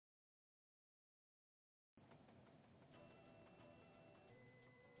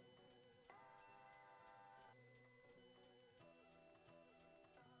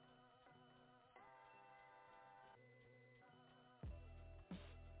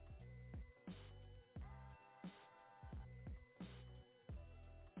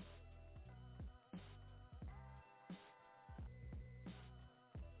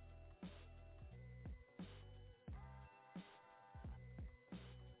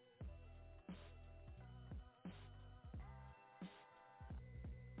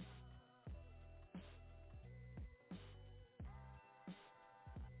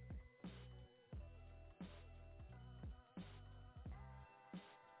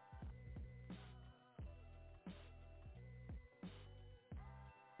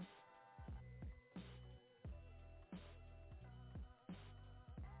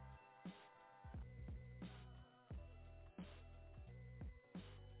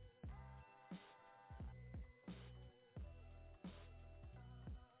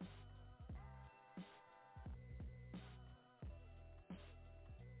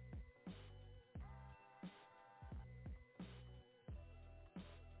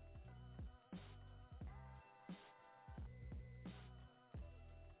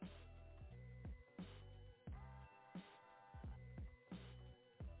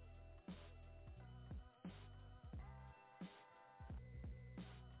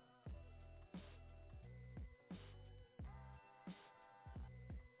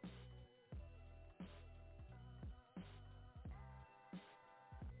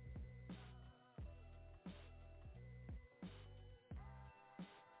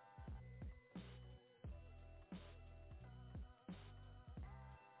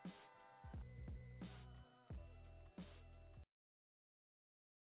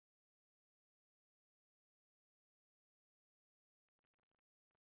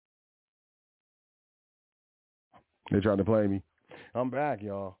 They tried to play me. I'm back,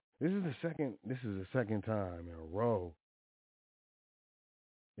 y'all. This is the second time in a row.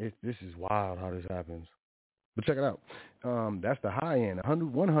 This is wild how this happens. But check it out. That's the high end.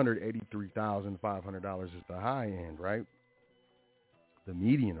 $183,500 is the high end, right? The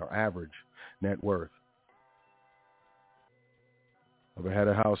median or average net worth of a head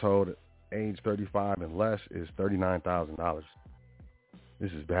of household age 35 and less is $39,000.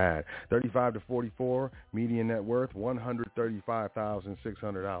 This is bad. 35 to 44, median net worth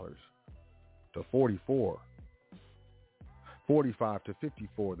 $135,600 to 44. 45 to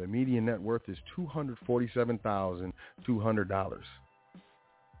 54, the median net worth is $247,200.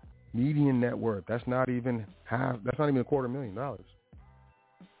 Median net worth. That's not even $250,000.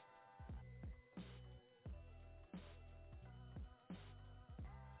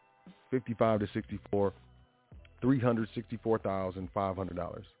 55 to 64,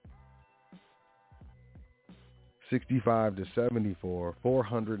 $364,500. 65 to 74,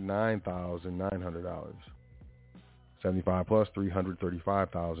 $409,900. 75 plus,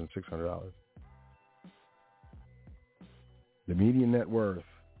 $335,600. The median net worth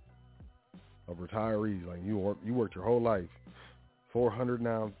of retirees, like you worked your whole life,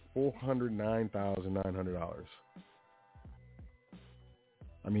 $409,900.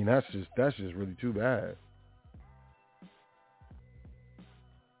 I mean, that's just really too bad.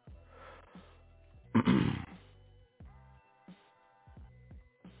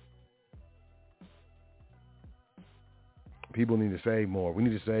 People need to save more. We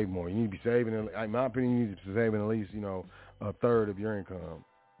need to save more. You need to be saving. In my opinion, you need to be saving at least, a third of your income,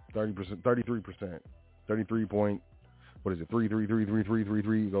 30%, 33%, 33 point. What is it?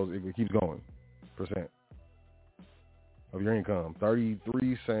 3333333 goes. It keeps going. Percent of your income.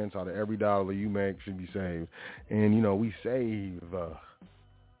 33 cents out of every dollar you make should be saved. And we save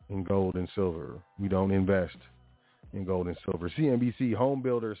in gold and silver. We don't invest in gold and silver. CNBC home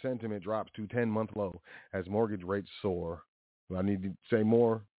builder sentiment drops to 10-month low as mortgage rates soar. I need to say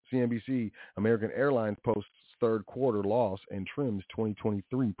more. CNBC, American Airlines posts third quarter loss and trims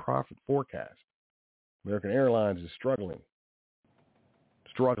 2023 profit forecast. American Airlines is struggling.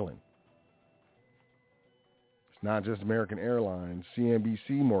 It's not just American Airlines. CNBC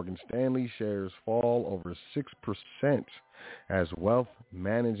Morgan Stanley shares fall over 6% as wealth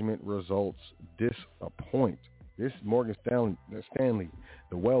management results disappoint. This Morgan Stanley,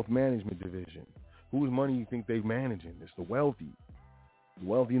 the wealth management division. Whose money you think they're managing? It's the wealthy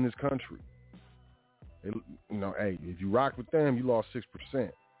in this country. Hey, if you rock with them, you lost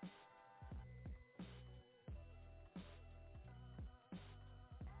 6%.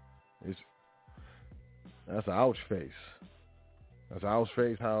 That's an ouch face. That's an ouch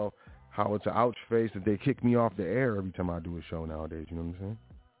face. How it's an ouch face that they kick me off the air every time I do a show nowadays. You know what I'm saying?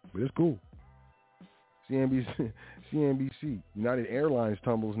 But it's cool. CNBC, United Airlines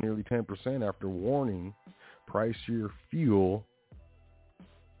tumbles nearly 10% after warning pricier fuel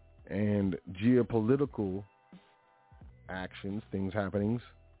and geopolitical actions, happenings,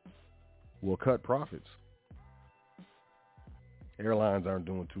 will cut profits. Airlines aren't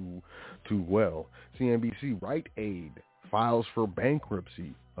doing too well. CNBC, Rite Aid files for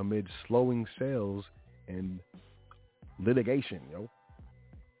bankruptcy amid slowing sales and litigation,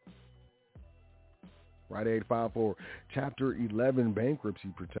 Rite Aid filed for Chapter 11 bankruptcy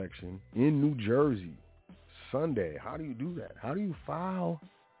protection in New Jersey Sunday. How do you do that? How do you file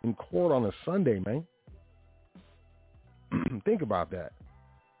in court on a Sunday, man? Think about that.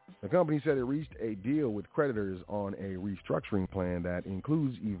 The company said it reached a deal with creditors on a restructuring plan that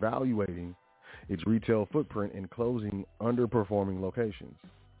includes evaluating its retail footprint and closing underperforming locations.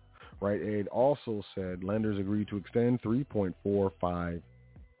 Rite Aid also said lenders agreed to extend $3.45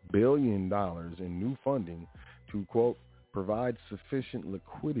 billion in new funding to, quote, provide sufficient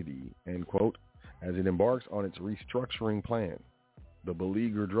liquidity, end quote, as it embarks on its restructuring plan. The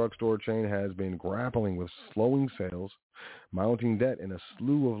beleaguered drugstore chain has been grappling with slowing sales, mounting debt, and a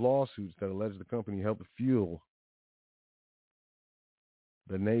slew of lawsuits that allege the company helped fuel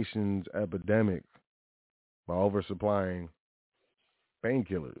the nation's epidemic by oversupplying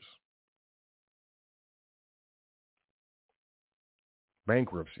painkillers.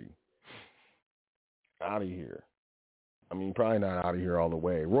 Bankruptcy. Out of here. I mean, probably not out of here all the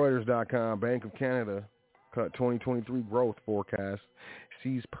way. Reuters.com, Bank of Canada cut 2023 growth forecast,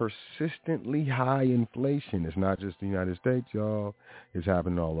 sees persistently high inflation. It's not just the United States, y'all. It's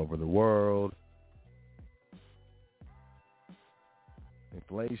happening all over the world.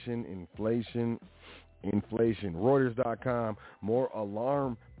 Inflation. Reuters.com, more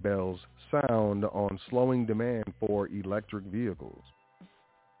alarm bells sound on slowing demand for electric vehicles.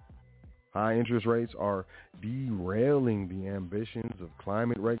 High interest rates are derailing the ambitions of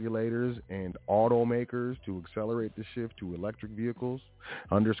climate regulators and automakers to accelerate the shift to electric vehicles,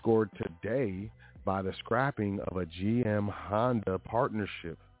 underscored today by the scrapping of a GM-Honda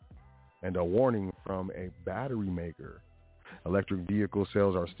partnership and a warning from a battery maker. Electric vehicle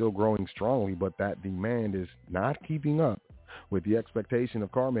sales are still growing strongly, but that demand is not keeping up with the expectation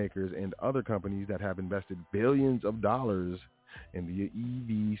of car makers and other companies that have invested billions of dollars in the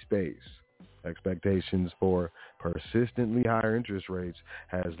EV space. Expectations for persistently higher interest rates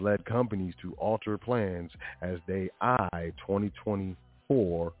has led companies to alter plans as they eye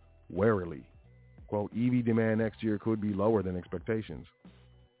 2024 warily. Quote, EV demand next year could be lower than expectations.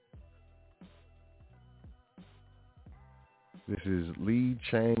 This is Lee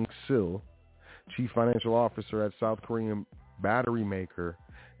Chang-sil, Chief Financial Officer at South Korean battery maker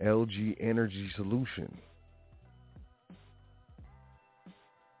LG Energy Solution.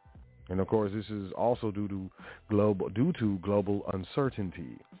 And of course, this is also due to global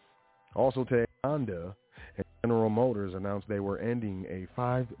uncertainty. Also today, Honda and General Motors announced they were ending a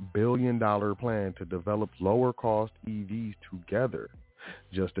 $5 billion plan to develop lower-cost EVs together,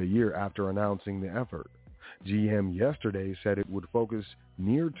 just a year after announcing the effort. GM yesterday said it would focus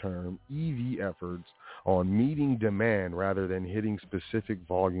near-term EV efforts on meeting demand rather than hitting specific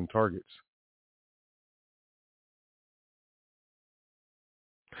volume targets.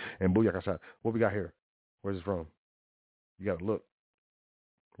 And booyah, what we got here? Where's it from? You got to look.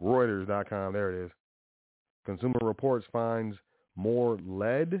 Reuters.com, there it is. Consumer Reports finds more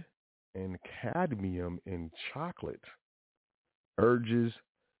lead and cadmium in chocolate. Urges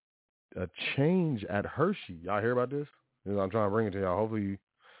a change at Hershey. Y'all hear about this? I'm trying to bring it to y'all. Hopefully, you know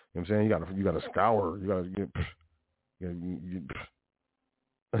what I'm saying? You got to scour.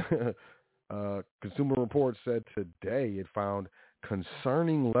 Consumer Reports said today it found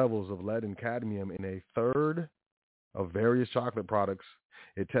concerning levels of lead and cadmium in a third of various chocolate products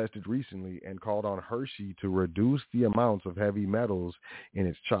it tested recently and called on Hershey to reduce the amounts of heavy metals in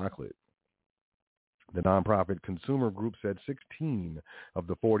its chocolate. The nonprofit consumer group said 16 of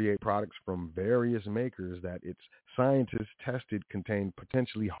the 48 products from various makers that its scientists tested contained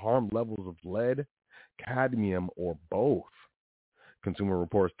potentially harmful levels of lead, cadmium, or both. Consumer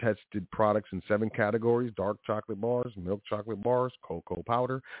Reports tested products in 7 categories: dark chocolate bars, milk chocolate bars, cocoa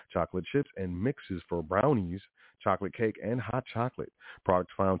powder, chocolate chips, and mixes for brownies, chocolate cake, and hot chocolate.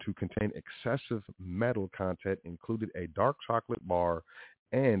 Products found to contain excessive metal content included a dark chocolate bar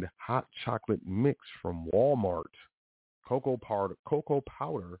and hot chocolate mix from Walmart, cocoa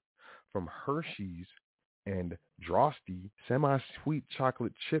powder from Hershey's, and Drosty semi-sweet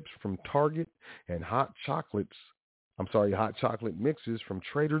chocolate chips from Target, and hot chocolate mixes from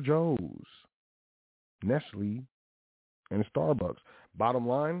Trader Joe's, Nestle, and Starbucks. Bottom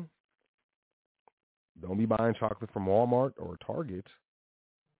line, don't be buying chocolate from Walmart or Target.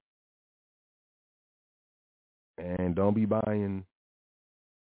 And don't be buying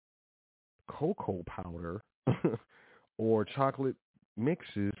cocoa powder or chocolate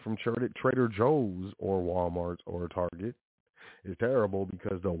mixes from Trader Joe's or Walmart or Target. It's terrible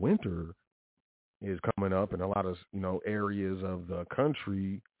because the winter is coming up, and a lot of areas of the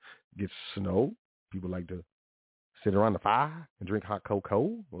country get snow. People like to sit around the fire and drink hot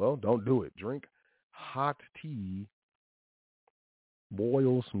cocoa. Well, don't do it. Drink hot tea.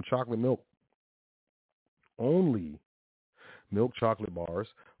 Boil some chocolate milk. Only milk chocolate bars,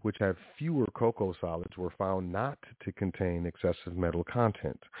 which have fewer cocoa solids, were found not to contain excessive metal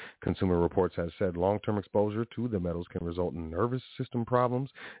content. Consumer Reports has said long-term exposure to the metals can result in nervous system problems,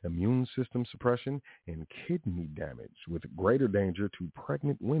 immune system suppression, and kidney damage, with greater danger to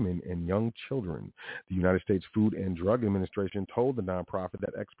pregnant women and young children. The United States Food and Drug Administration told the nonprofit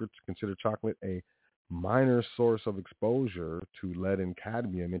that experts consider chocolate a minor source of exposure to lead and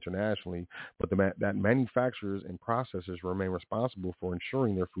cadmium internationally, but that manufacturers and processors remain responsible for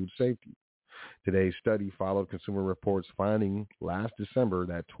ensuring their food safety. Today's study followed Consumer Reports finding last December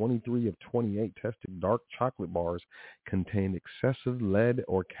that 23 of 28 tested dark chocolate bars contained excessive lead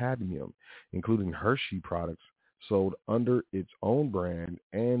or cadmium, including Hershey products sold under its own brand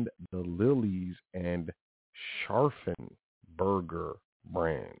and the Lily's and Scharfenberger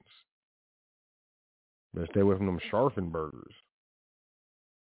brands. Better stay away from them Scharfenbergers.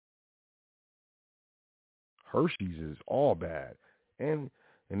 Hershey's is all bad. And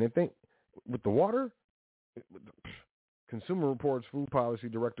they think with the water, Consumer Reports Food Policy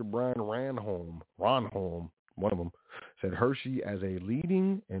Director Brian Ronholm, one of them, said Hershey as a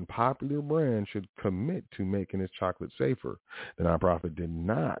leading and popular brand should commit to making its chocolate safer. The nonprofit did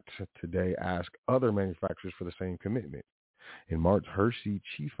not today ask other manufacturers for the same commitment. In March, Hershey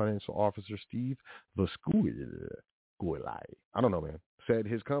Chief Financial Officer Steve Vasculi, I don't know, man, said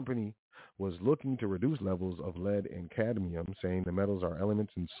his company was looking to reduce levels of lead and cadmium, saying the metals are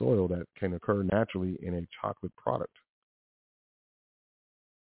elements in soil that can occur naturally in a chocolate product.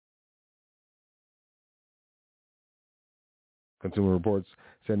 Consumer Reports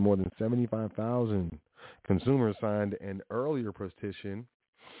said more than 75,000 consumers signed an earlier petition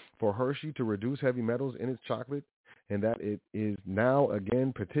for Hershey to reduce heavy metals in its chocolate, and that it is now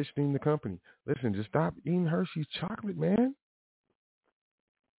again petitioning the company. Listen, just stop eating Hershey's chocolate, man.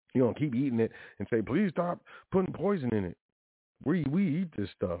 You're going to keep eating it and say, please stop putting poison in it. We eat this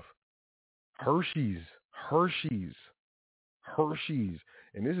stuff. Hershey's.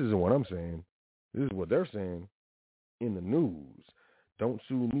 And this isn't what I'm saying. This is what they're saying in the news. Don't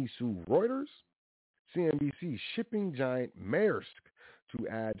sue me, sue Reuters. CNBC, shipping giant Maersk to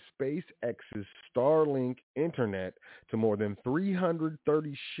add SpaceX's Starlink internet to more than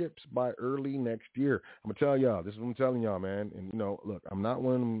 330 ships by early next year. I'm going to tell y'all, this is what I'm telling y'all, man. And, look, I'm not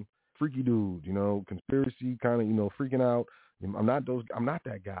one of them freaky dudes, conspiracy kind of, freaking out. I'm not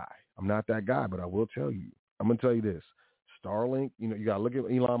that guy, but I will tell you, I'm going to tell you this. Starlink, you got to look at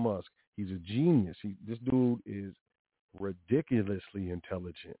Elon Musk. He's a genius. This dude is ridiculously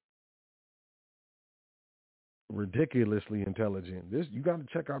intelligent. This, you got to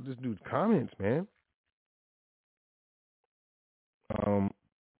check out this dude's comments, man.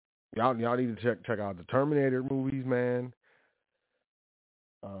 Y'all need to check out the Terminator movies, man.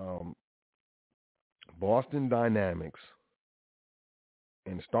 Boston Dynamics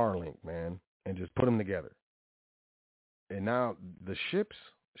and Starlink, man, and just put them together. And now the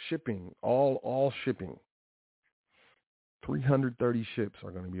shipping, all shipping, 330 ships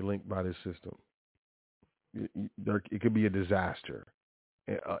are going to be linked by this system. It could be a disaster,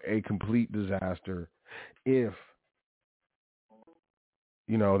 a complete disaster, if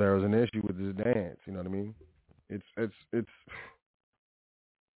there was an issue with this dance. You know what I mean? It's.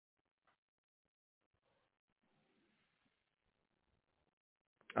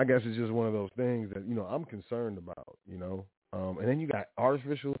 I guess it's just one of those things that I'm concerned about. And then you got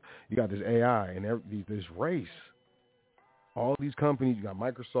you got this AI and this race. All these companies, you got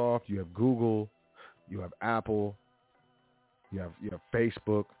Microsoft, you have Google. You have Apple. You have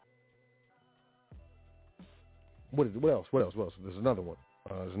Facebook. What else? There's another one.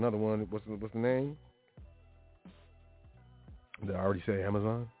 What's the name? Did I already say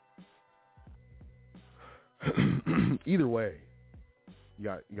Amazon? Either way, you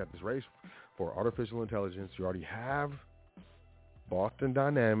got this race for artificial intelligence. You already have Boston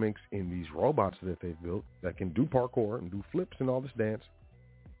Dynamics in these robots that they've built that can do parkour and do flips and all this dance.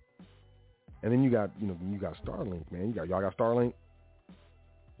 And then you got Starlink, man. Y'all got Starlink.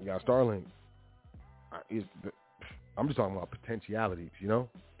 You got Starlink. I'm just talking about potentialities, We're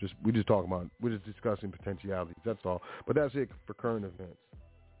just discussing potentialities. That's all. But that's it for current events.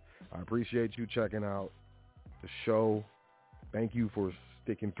 I appreciate you checking out the show. Thank you for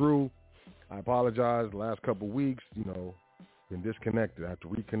sticking through. I apologize. The last couple of weeks, been disconnected. I have to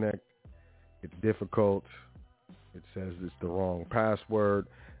reconnect. It's difficult. It says it's the wrong password.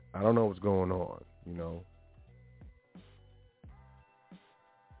 I don't know what's going on,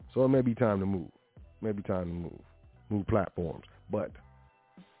 So it may be time to move. Move platforms. But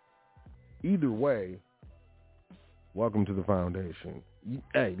either way, welcome to the foundation.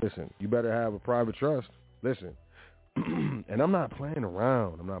 Hey, listen, you better have a private trust. Listen, and I'm not playing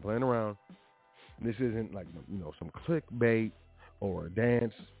around. This isn't like, some clickbait or a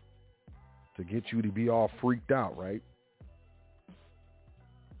dance to get you to be all freaked out, right?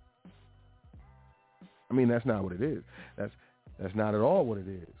 I mean, that's not what it is. That's not at all what it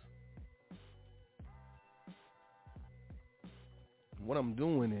is. What I'm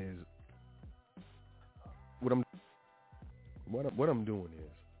doing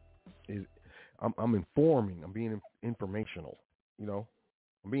is I'm informing. I'm being informational. I'm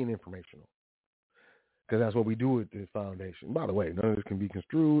being informational because that's what we do at this foundation. By the way, none of this can be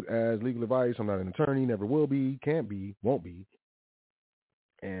construed as legal advice. I'm not an attorney. Never will be. Can't be. Won't be.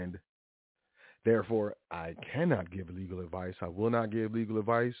 And therefore, I cannot give legal advice. I will not give legal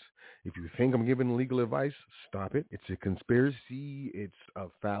advice. If you think I'm giving legal advice, stop it. It's a conspiracy. It's a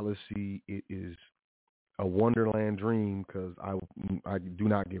fallacy. It is a Wonderland dream because I do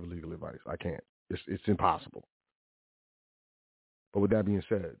not give legal advice. I can't. It's impossible. But with that being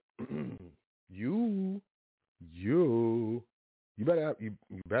said, you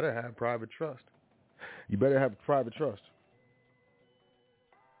better have private trust. You better have private trust.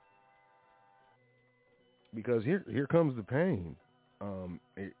 Because here comes the pain, and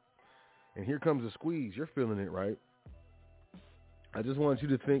here comes the squeeze. You're feeling it, right? I just want you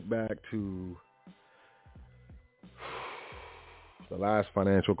to think back to the last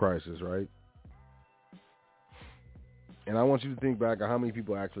financial crisis, right? And I want you to think back on how many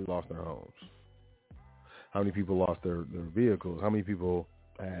people actually lost their homes. How many people lost their vehicles? How many people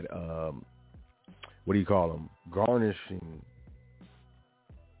had, garnishing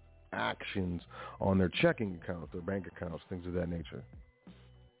actions on their checking accounts, their bank accounts, things of that nature.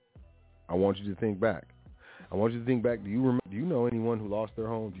 I want you to think back. I want you to think back. Do you know anyone who lost their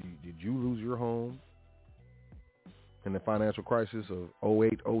home? Did you lose your home in the financial crisis of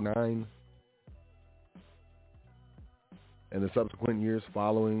 08, 09? And the subsequent years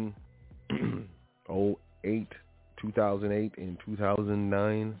following 08, 2008, and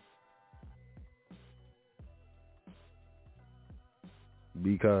 2009?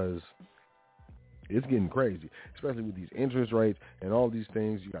 Because it's getting crazy, especially with these interest rates and all these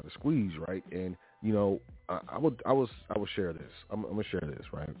things. You got to squeeze, right? And you know, I will share this. I'm gonna share this,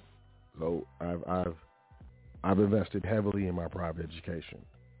 right? So I've invested heavily in my private education.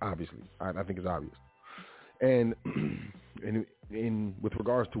 Obviously, I think it's obvious. And in with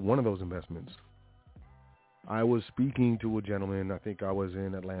regards to one of those investments, I was speaking to a gentleman. I think I was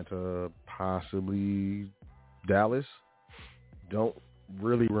in Atlanta, possibly Dallas. Don't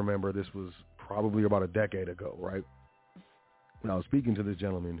really remember. This was probably about a decade ago, right? And I was speaking to this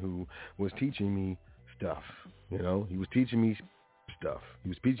gentleman who was teaching me stuff. You know, he was teaching me stuff. He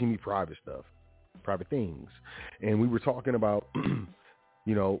was teaching me private stuff, private things. And we were talking about,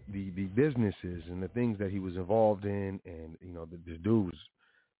 you know, the businesses and the things that he was involved in. And, you know, this dude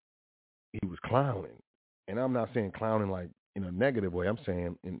he was clowning. And I'm not saying clowning like in a negative way. I'm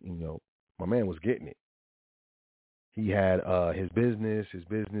saying, you know, my man was getting it. He had his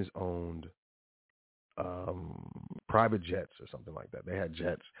business owned private jets or something like that. They had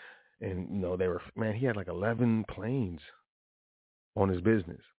jets, and you know, he had like 11 planes on his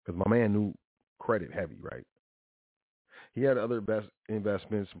business because my man knew credit heavy, right? He had other best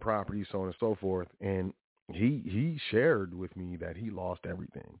investments and properties, so on and so forth, and he shared with me that he lost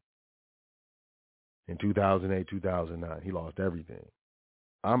everything in 2008, 2009. He lost everything.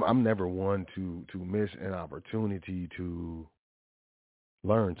 I'm never one to miss an opportunity to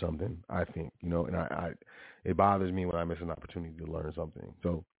learn something, I think, you know, and I it bothers me when I miss an opportunity to learn something.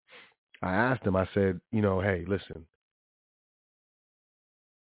 So I asked him, I said, you know, hey, listen,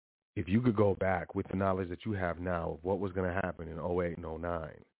 if you could go back with the knowledge that you have now of what was going to happen in 08 and 09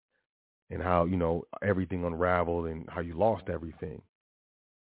 and how, you know, everything unraveled and how you lost everything,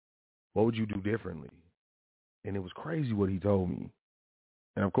 what would you do differently? And it was crazy what he told me.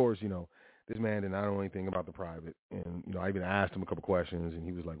 And of course, you know, this man did not know anything about the private. And, you know, I even asked him a couple questions and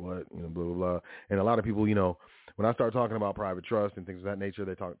he was like, what, you know, blah, blah, blah. And a lot of people, you know, when I start talking about private trust and things of that nature,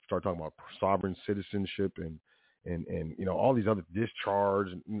 they start talking about sovereign citizenship and, you know, all these other discharge.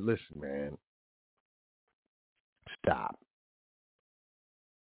 And listen, man, stop.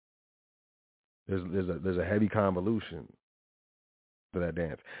 There's a heavy convolution for that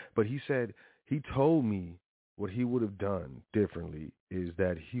dance. But he said, he told me what he would have done differently is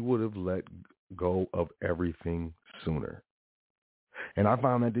that he would have let go of everything sooner. And I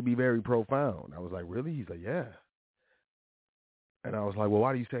found that to be very profound. I was like, really? He's like, yeah. And I was like, well,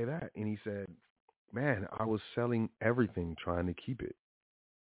 why do you say that? And he said, man, I was selling everything trying to keep it.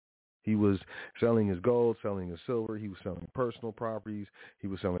 He was selling his gold, selling his silver. He was selling personal properties. He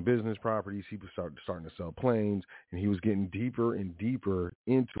was selling business properties. He was starting to sell planes, and he was getting deeper and deeper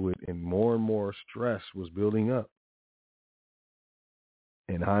into it, and more stress was building up.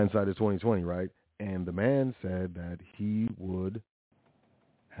 In hindsight is 2020, right? And the man said that he would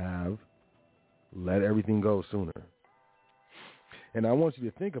have let everything go sooner. And I want you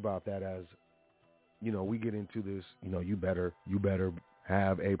to think about that as, you know, we get into this, you know, you better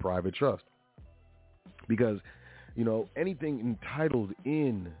have a private trust. Because, you know, anything entitled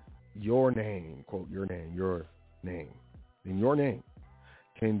in your name, quote, your name, in your name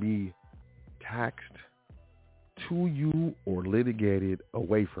can be taxed to you or litigated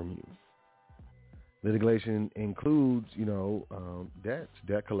away from you. Litigation includes, you know, debts,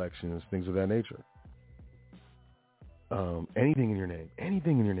 debt collections, things of that nature. Anything in your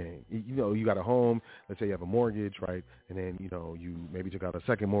name. You know, you got a home, let's say you have a mortgage, right? And then, you know, you maybe took out a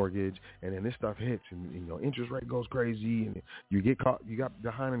second mortgage and then this stuff hits and, you know, interest rate goes crazy and you get caught, you got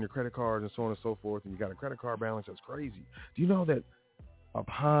behind on your credit cards and so on and so forth. And you got a credit card balance that's crazy. Do you know that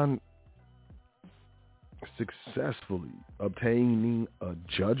upon successfully obtaining a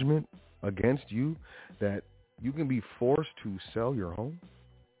judgment against you, that you can be forced to sell your home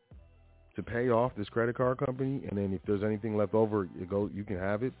to pay off this credit card company, and then if there's anything left over, you can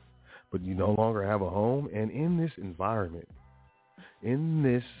have it, but you no longer have a home. And in this environment, in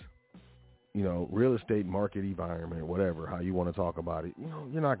this, real estate market environment, whatever, how you want to talk about it,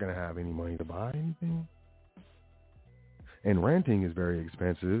 you're not going to have any money to buy anything. And renting is very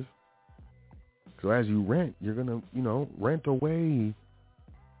expensive. So as you rent, you're going to, rent away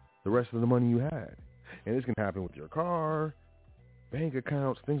the rest of the money you had. And this can happen with your car, bank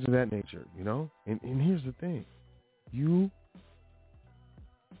accounts, things of that nature, And here's the thing. You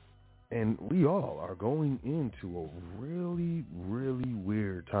and we all are going into a really, really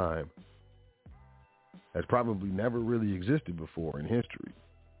weird time that's probably never really existed before in history.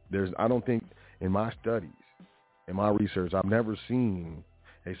 I don't think in my studies, in my research, I've never seen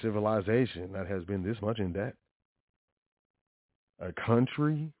a civilization that has been this much in debt. A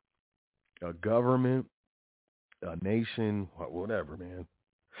country, a government, a nation, whatever, man.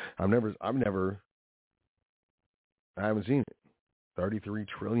 I haven't seen it. $33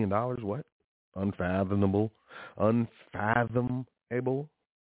 trillion, what? Unfathomable,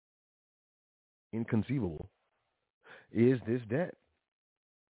 inconceivable is this debt.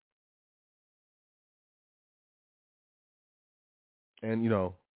 And,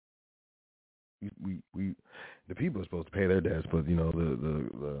 we the people are supposed to pay their debts, but,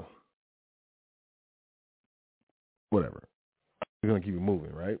 the whatever. We're going to keep it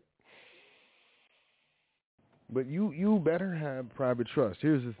moving, right? But you better have private trust.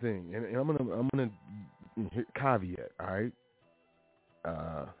 Here's the thing, and I'm gonna caveat, all right?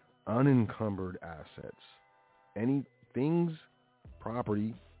 Unencumbered assets, any things,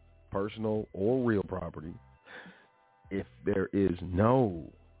 property, personal or real property. If there is no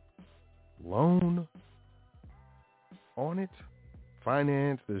loan on it,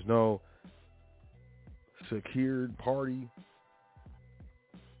 finance, there's no secured party.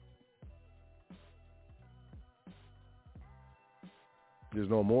 There's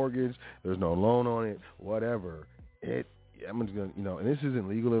no mortgage. There's no loan on it. Whatever. I'm just gonna, and this isn't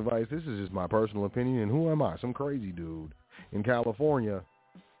legal advice. This is just my personal opinion. And who am I? Some crazy dude in California.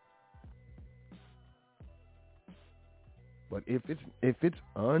 But if it's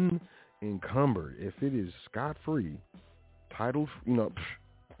unencumbered, if it is scot-free, title,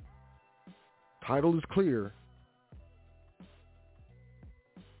 title is clear.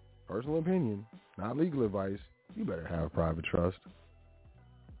 Personal opinion, not legal advice. You better have private trust.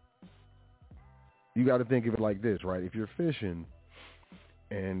 You got to think of it like this, right? If you're fishing,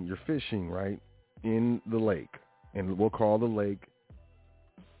 and you're fishing, right, in the lake, and we'll call the lake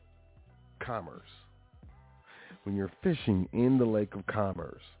Commerce. When you're fishing in the lake of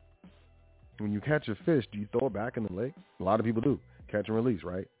Commerce, when you catch a fish, do you throw it back in the lake? A lot of people do. Catch and release,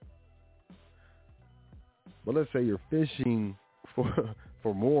 right? But let's say you're fishing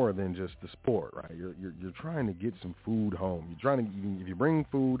for more than just the sport, right? You're trying to get some food home. You're trying to, if you bring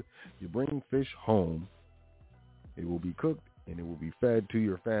food, you bring fish home, it will be cooked and it will be fed to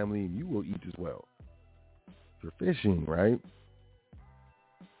your family and you will eat as well. You're fishing, right?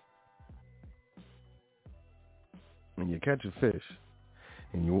 When you catch a fish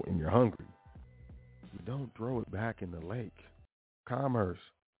and you're hungry, you don't throw it back in the lake. Commerce.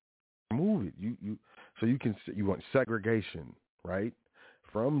 Move it. You want segregation, right?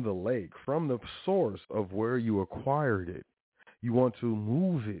 From the lake, from the source of where you acquired it. You want to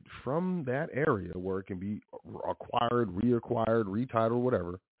move it from that area where it can be acquired, reacquired, retitled,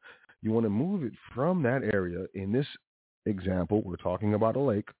 whatever. You want to move it from that area. In this example, we're talking about a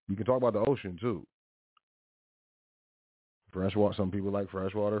lake. You can talk about the ocean too. Freshwater. Some people like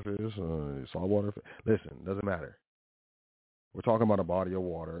freshwater fish, saltwater fish. Listen, doesn't matter. We're talking about a body of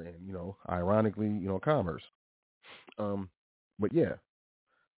water, and ironically, commerce. But yeah,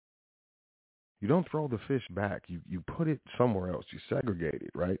 you don't throw the fish back. You put it somewhere else. You segregate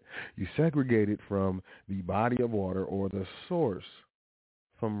it, right? You segregate it from the body of water or the source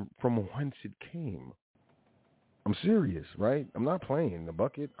from whence it came. I'm serious, right? I'm not playing. The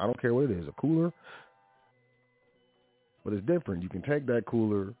bucket, I don't care what it is, a cooler. But it's different. You can take that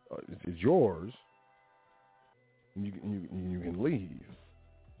cooler, it's yours, and you can leave.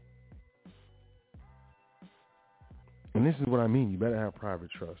 And this is what I mean. You better have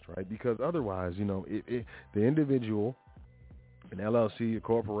private trust, right? Because otherwise, the individual, an LLC, a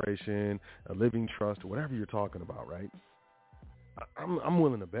corporation, a living trust, whatever you're talking about, right? I'm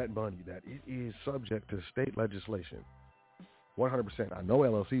willing to bet money that it is subject to state legislation. 100%. I know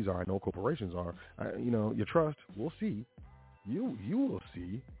LLCs are. I know corporations are. Your trust, we'll see. You will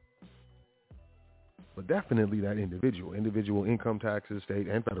see. But definitely that individual income taxes, state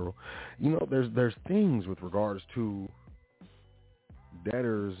and federal. There's things with regards to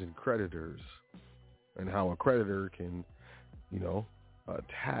debtors and creditors and how a creditor can,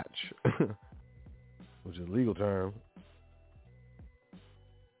 attach, which is a legal term,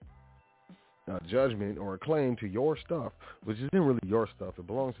 judgment or a claim to your stuff, which isn't really your stuff. It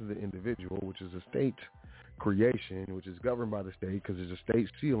belongs to the individual, which is a state creation, which is governed by the state because there's a state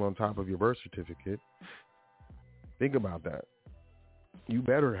seal on top of your birth certificate. Think about that. You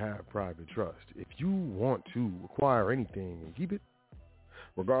better have private trust. If you want to acquire anything and keep it,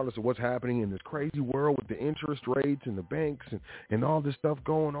 regardless of what's happening in this crazy world with the interest rates and the banks and all this stuff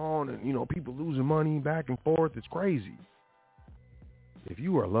going on and, you know, people losing money back and forth, it's crazy. If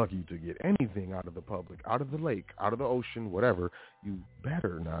you are lucky to get anything out of the public, out of the lake, out of the ocean, whatever, you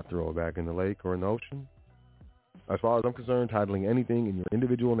better not throw it back in the lake or in the ocean. As far as I'm concerned, titling anything in your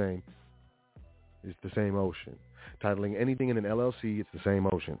individual name is the same ocean. Titling anything in an LLC, it's the same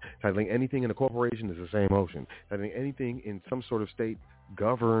ocean. Titling anything in a corporation is the same ocean. Titling anything in some sort of state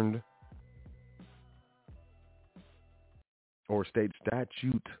governed or state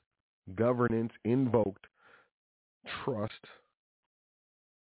statute governance invoked trust.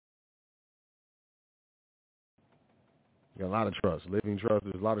 You got a lot of trust. Living trust,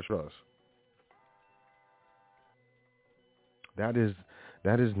 there's a lot of trust. That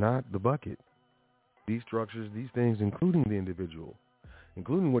is not the bucket. These structures, these things, including the individual,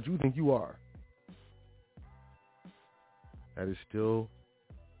 including what you think you are, that is still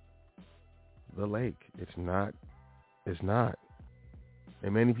the lake. It's not.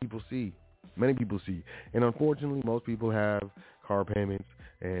 And many people see. And unfortunately, most people have car payments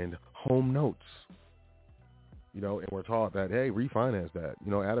and home notes. You know, and we're taught that, hey, refinance that,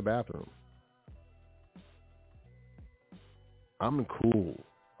 you know, add a bathroom. I'm cool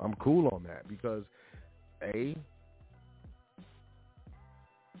on that because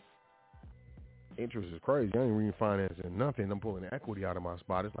interest is crazy. I ain't refinancing nothing. I'm pulling equity out of my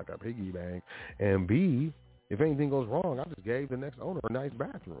spot. It's like a piggy bank. And B, if anything goes wrong, I just gave the next owner a nice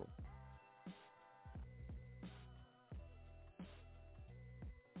bathroom.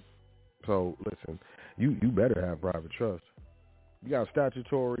 So listen, you better have private trust. You got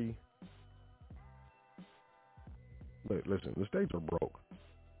statutory. Listen, the states are broke.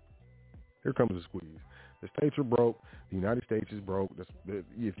 Here comes the squeeze. The states are broke. The United States is broke.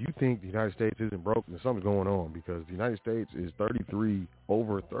 If you think the United States isn't broke, then something's going on because the United States is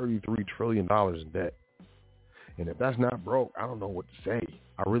over $33 trillion in debt. And if that's not broke, I don't know what to say.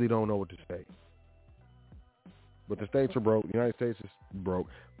 I really don't know what to say. But the states are broke. The United States is broke.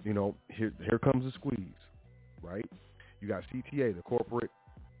 You know, here comes the squeeze, right? You got CTA, the corporate.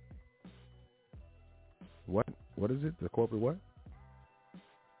 What is it? The corporate what?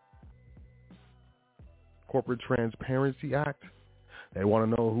 Corporate Transparency Act. They want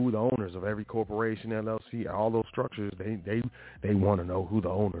to know who the owners of every corporation, LLC, all those structures. They want to know who the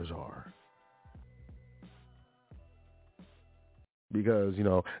owners are. Because, you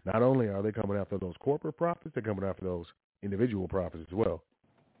know, not only are they coming after those corporate profits, they're coming after those individual profits as well.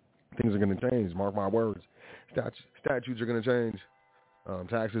 Things are going to change. Mark my words. Statutes are going to change.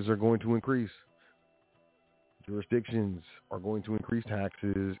 Taxes are going to increase. Jurisdictions are going to increase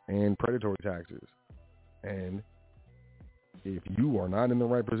taxes and predatory taxes. And if you are not in the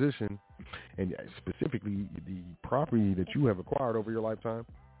right position, and specifically the property that you have acquired over your lifetime,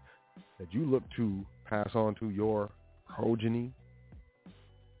 that you look to pass on to your progeny,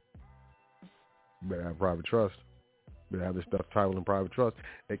 you better have private trust. You better have this stuff titled in private trust.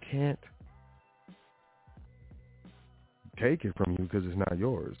 They can't take it from you because it's not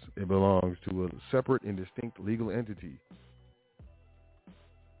yours. It belongs to a separate and distinct legal entity.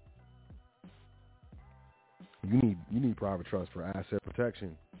 You need private trust for asset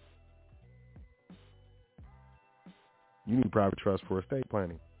protection. You need private trust for estate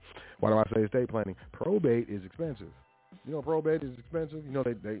planning. Why do I say estate planning? Probate is expensive. You know, probate is expensive. You know,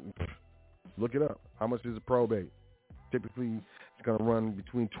 they look it up. How much is a probate? Typically, it's going to run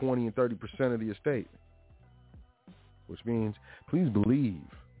between 20 and 30% of the estate, which means please believe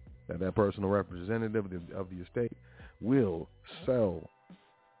that personal representative of the estate will sell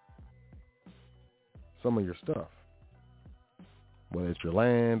some of your stuff. Whether it's your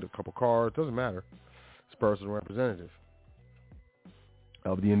land, a couple cars, doesn't matter. It's personal representative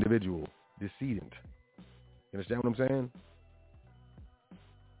of the individual, decedent. You understand what I'm saying?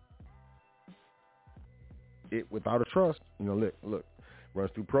 It without a trust, you know, look,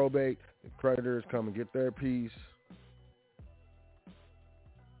 runs through probate, the creditors come and get their piece.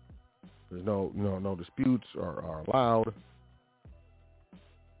 There's no disputes are allowed.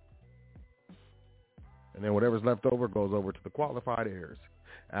 And then whatever's left over goes over to the qualified heirs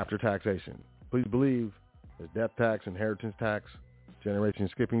after taxation. Please believe there's death tax, inheritance tax, generation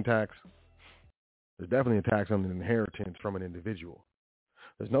skipping tax. There's definitely a tax on an inheritance from an individual.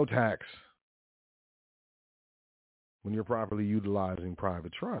 There's no tax when you're properly utilizing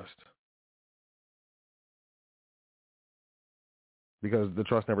private trust. because the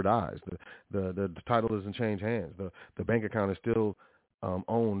trust never dies. The title doesn't change hands. The bank account is still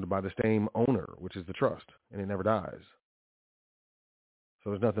owned by the same owner, which is the trust, and it never dies. So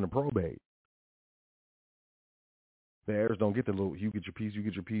there's nothing to probate. The heirs don't get the little, you get your piece, you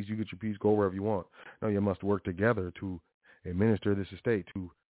get your piece, you get your piece, go wherever you want. No, you must work together to administer this estate,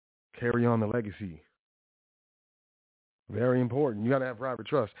 to carry on the legacy. Very important. You got to have private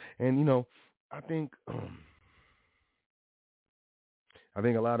trust. And, you know, I think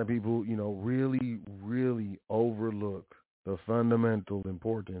a lot of people, you know, really, really overlook the fundamental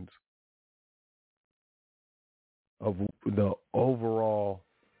importance of the overall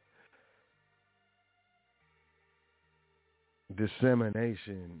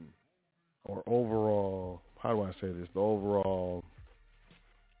dissemination or overall, how do I say this, the overall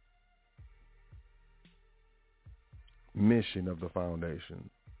mission of the foundation,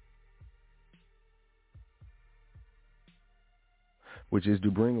 which is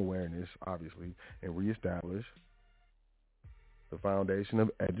to bring awareness, obviously, and reestablish the foundation of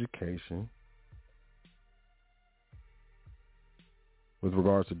education with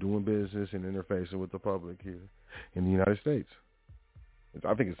regards to doing business and interfacing with the public here in the United States.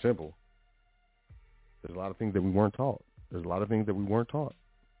 I think it's simple. There's a lot of things that we weren't taught. There's a lot of things that we weren't taught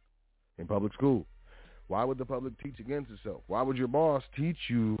in public school. Why would the public teach against itself? Why would your boss teach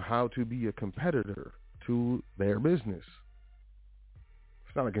you how to be a competitor to their business?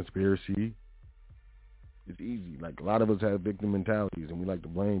 It's not a conspiracy. It's easy. Like, a lot of us have victim mentalities, and we like to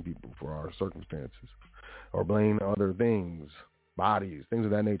blame people for our circumstances or blame other things, bodies, things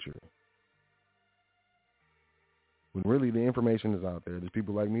of that nature. When really the information is out there, there's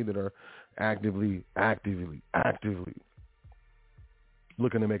people like me that are actively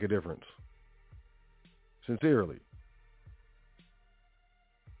looking to make a difference. Sincerely.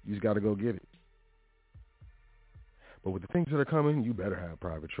 You just got to go get it. But with the things that are coming, you better have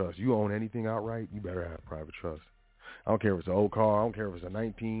private trust. You own anything outright, you better have private trust. I don't care if it's an old car. I don't care if it's a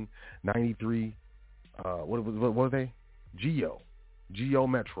 1993, what are they? Geo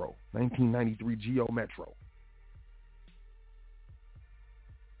Metro. 1993 Geo Metro.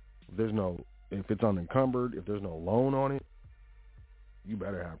 If it's unencumbered, if there's no loan on it, you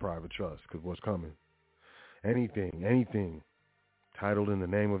better have private trust, because what's coming? Anything titled in the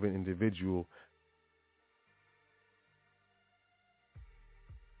name of an individual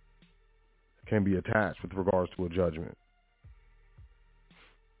can be attached with regards to a judgment.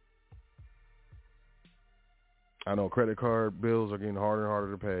 I know credit card bills are getting harder and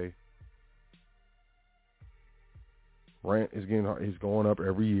harder to pay. Rent is going up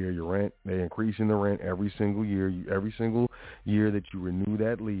every year. Your rent, they're increasing the rent every single year. Every single year that you renew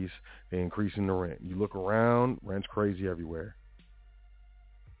that lease, they're increasing the rent. You look around, rent's crazy everywhere.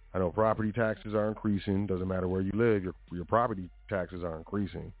 I know property taxes are increasing. Doesn't matter where you live, your property taxes are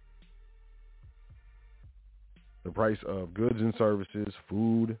increasing. The price of goods and services,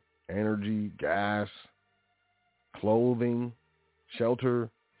 food, energy, gas, clothing, shelter,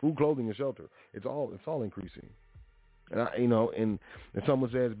 food, clothing, and shelter. It's all increasing. And and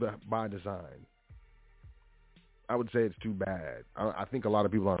someone says by design. I would say it's too bad. I think a lot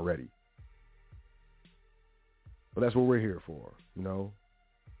of people aren't ready. But that's what we're here for, you know.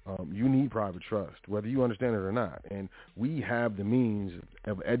 You need private trust, whether you understand it or not. And we have the means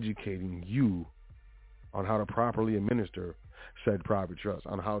of educating you on how to properly administer said private trust,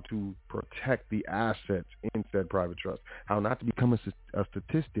 on how to protect the assets in said private trust, how not to become a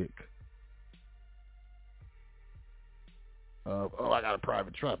statistic of, I got a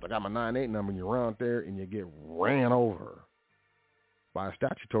private trust, I got my 9-8 number, and you're around there and you get ran over by a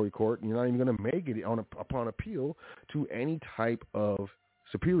statutory court, and you're not even going to make it upon appeal to any type of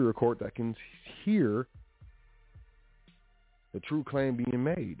superior court that can hear the true claim being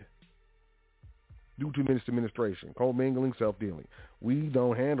made due to misadministration, commingling, self-dealing. We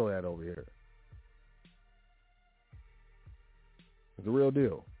don't handle that over here. It's a real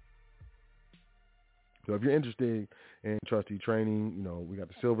deal. So if you're interested in trustee training, you know, we got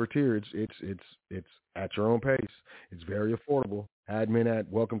the silver tier. It's at your own pace. It's very affordable. Admin at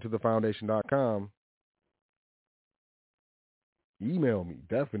welcometothefoundation.com. Email me,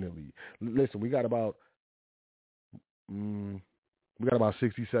 definitely. Listen, we got about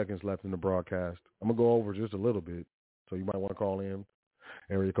 60 seconds left in the broadcast. I'm going to go over just a little bit, so you might want to call in.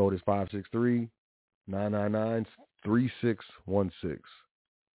 Area code is 563-999-3616.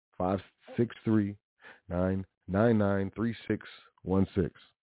 563-999-3616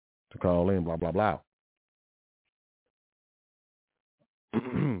 to call in, blah, blah, blah.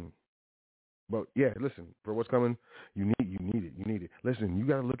 But, yeah, listen, for what's coming, you need it. Listen, you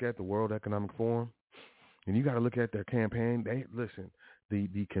got to look at the World Economic Forum. And you got to look at their campaign.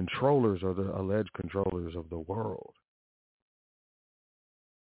 The controllers or the alleged controllers of the world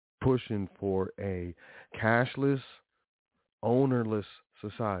pushing for a cashless, ownerless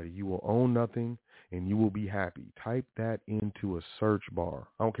society. You will own nothing and you will be happy. Type that into a search bar.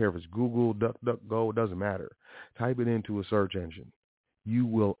 I don't care if it's Google, DuckDuckGo, it doesn't matter. Type it into a search engine. You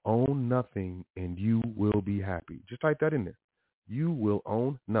will own nothing and you will be happy. Just type that in there. You will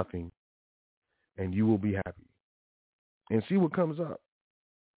own nothing and you will be happy. And see what comes up.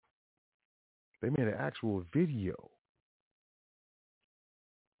 They made an actual video.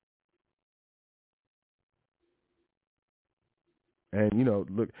 And,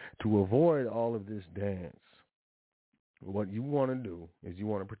 look, to avoid all of this dance, what you want to do is you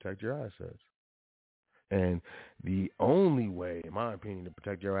want to protect your assets. And the only way, in my opinion, to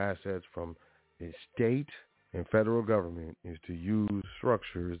protect your assets from the state and federal government is to use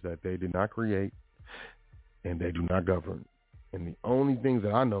structures that they did not create and they do not govern. And the only things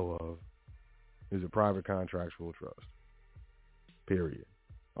that I know of is a private contractual trust, period.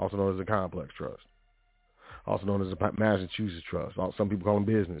 Also known as a complex trust. Also known as a Massachusetts trust. Some people call them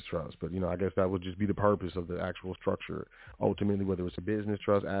business trust, but, I guess that would just be the purpose of the actual structure. Ultimately, whether it's a business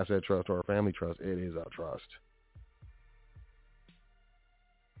trust, asset trust, or a family trust, it is a trust.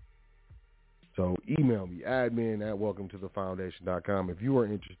 So email me, admin@welcometothefoundation.com if you are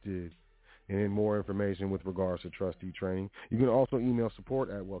interested in more information with regards to trustee training. You can also email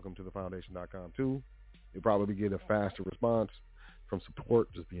support@welcometothefoundation.com too. You'll probably get a faster response from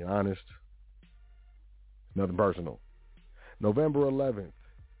support, just being honest. Nothing personal. November 11th,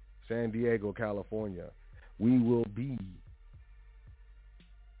 San Diego, California. We will be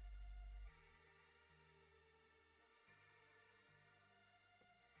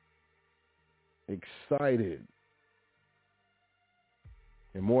excited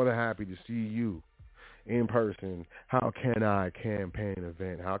and more than happy to see you in person. How can I campaign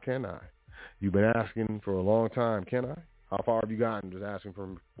event? How can I? You've been asking for a long time. Can I? How far have you gotten just asking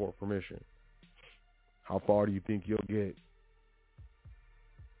for permission? How far do you think you'll get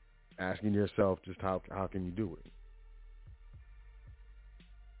asking yourself just how can you do it?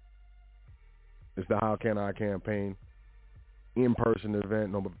 It's the How Can I campaign in-person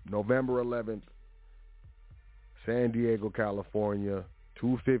event, November 11th, San Diego, California,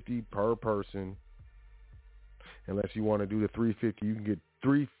 $250 per person. Unless you want to do the $350, you can get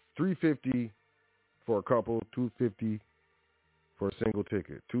 $350 for a couple, $250 for a single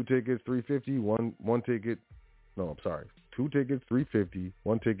ticket. 2 tickets, $350. One ticket. No, I'm sorry. 2 tickets, $350.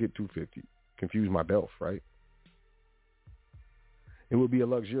 1 ticket, $250. Confuse my belts, right? It would be a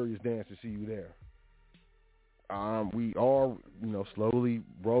luxurious dance to see you there. We are, slowly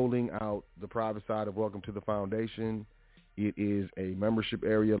rolling out the private side of Welcome to the Foundation. It is a membership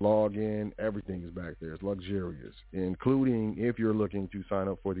area, login, everything is back there. It's luxurious, including if you're looking to sign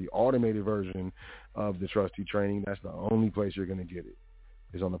up for the automated version of the trustee training. That's the only place you're going to get it,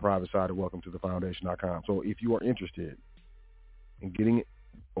 is on the private side of welcometothefoundation.com. So if you are interested in getting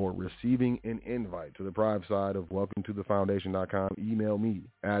or receiving an invite to the private side of welcometothefoundation.com, email me,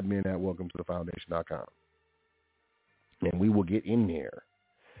 admin@welcometothefoundation.com. And we will get in there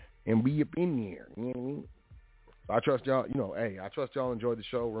and be up in there. You know what I mean? I trust y'all, I trust y'all enjoyed the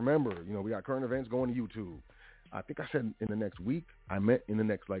show. Remember, we got current events going to YouTube. I think I said in the next week. I meant in the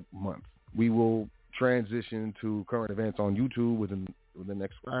next, month. We will transition to current events on YouTube within the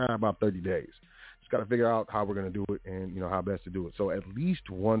next about 30 days. Just got to figure out how we're going to do it and, how best to do it. So at least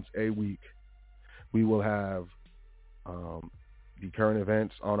once a week, we will have the current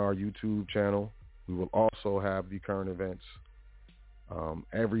events on our YouTube channel. We will also have the current events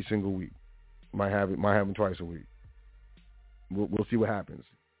every single week. Might have them twice a week. We'll see what happens.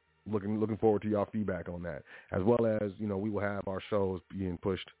 Looking forward to y'all feedback on that, as well as we will have our shows being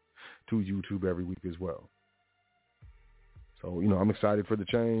pushed to YouTube every week as well. So I'm excited for the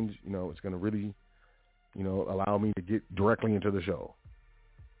change. It's going to really allow me to get directly into the show,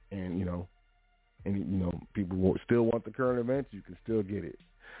 and people will still want the current events. You can still get it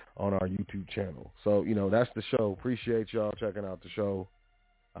on our YouTube channel. So that's the show. Appreciate y'all checking out the show.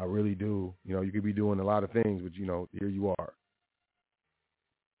 I really do. You could be doing a lot of things, but here you are.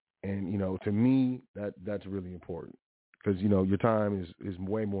 And to me, that's really important, because your time is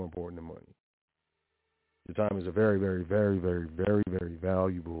way more important than money. Your time is a very, very, very, very, very, very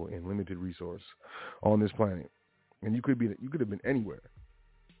valuable and limited resource on this planet. And you could have been anywhere,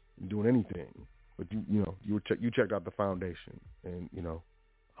 doing anything, but you checked out the foundation, and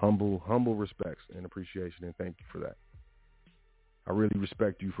humble respects and appreciation, and thank you for that. I really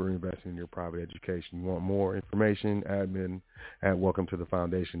respect you for investing in your private education. You want more information, admin at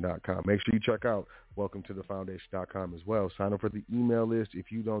welcometothefoundation.com. Make sure you check out welcometothefoundation.com as well. Sign up for the email list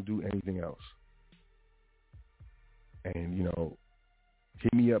if you don't do anything else. And,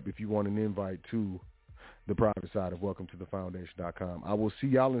 hit me up if you want an invite to the private side of welcometothefoundation.com. I will see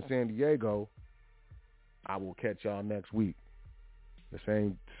y'all in San Diego. I will catch y'all next week. The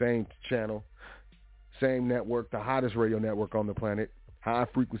same channel, same network, the hottest radio network on the planet, High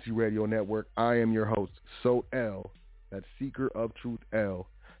Frequency Radio Network. I am your host, So L. That's Seeker of Truth L,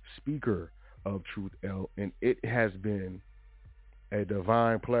 Speaker of Truth L. And it has been a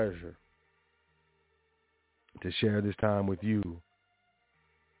divine pleasure to share this time with you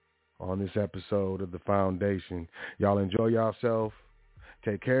on this episode of The Foundation. Y'all enjoy yourself.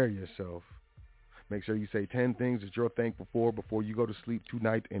 Take care of yourself. Make sure you say 10 things that you're thankful for before you go to sleep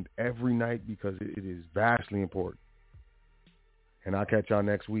tonight and every night, because it is vastly important. And I'll catch y'all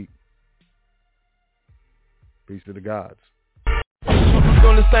next week. Peace to the gods.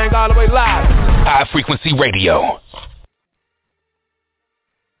 Doing this thing all the way live. High Frequency Radio.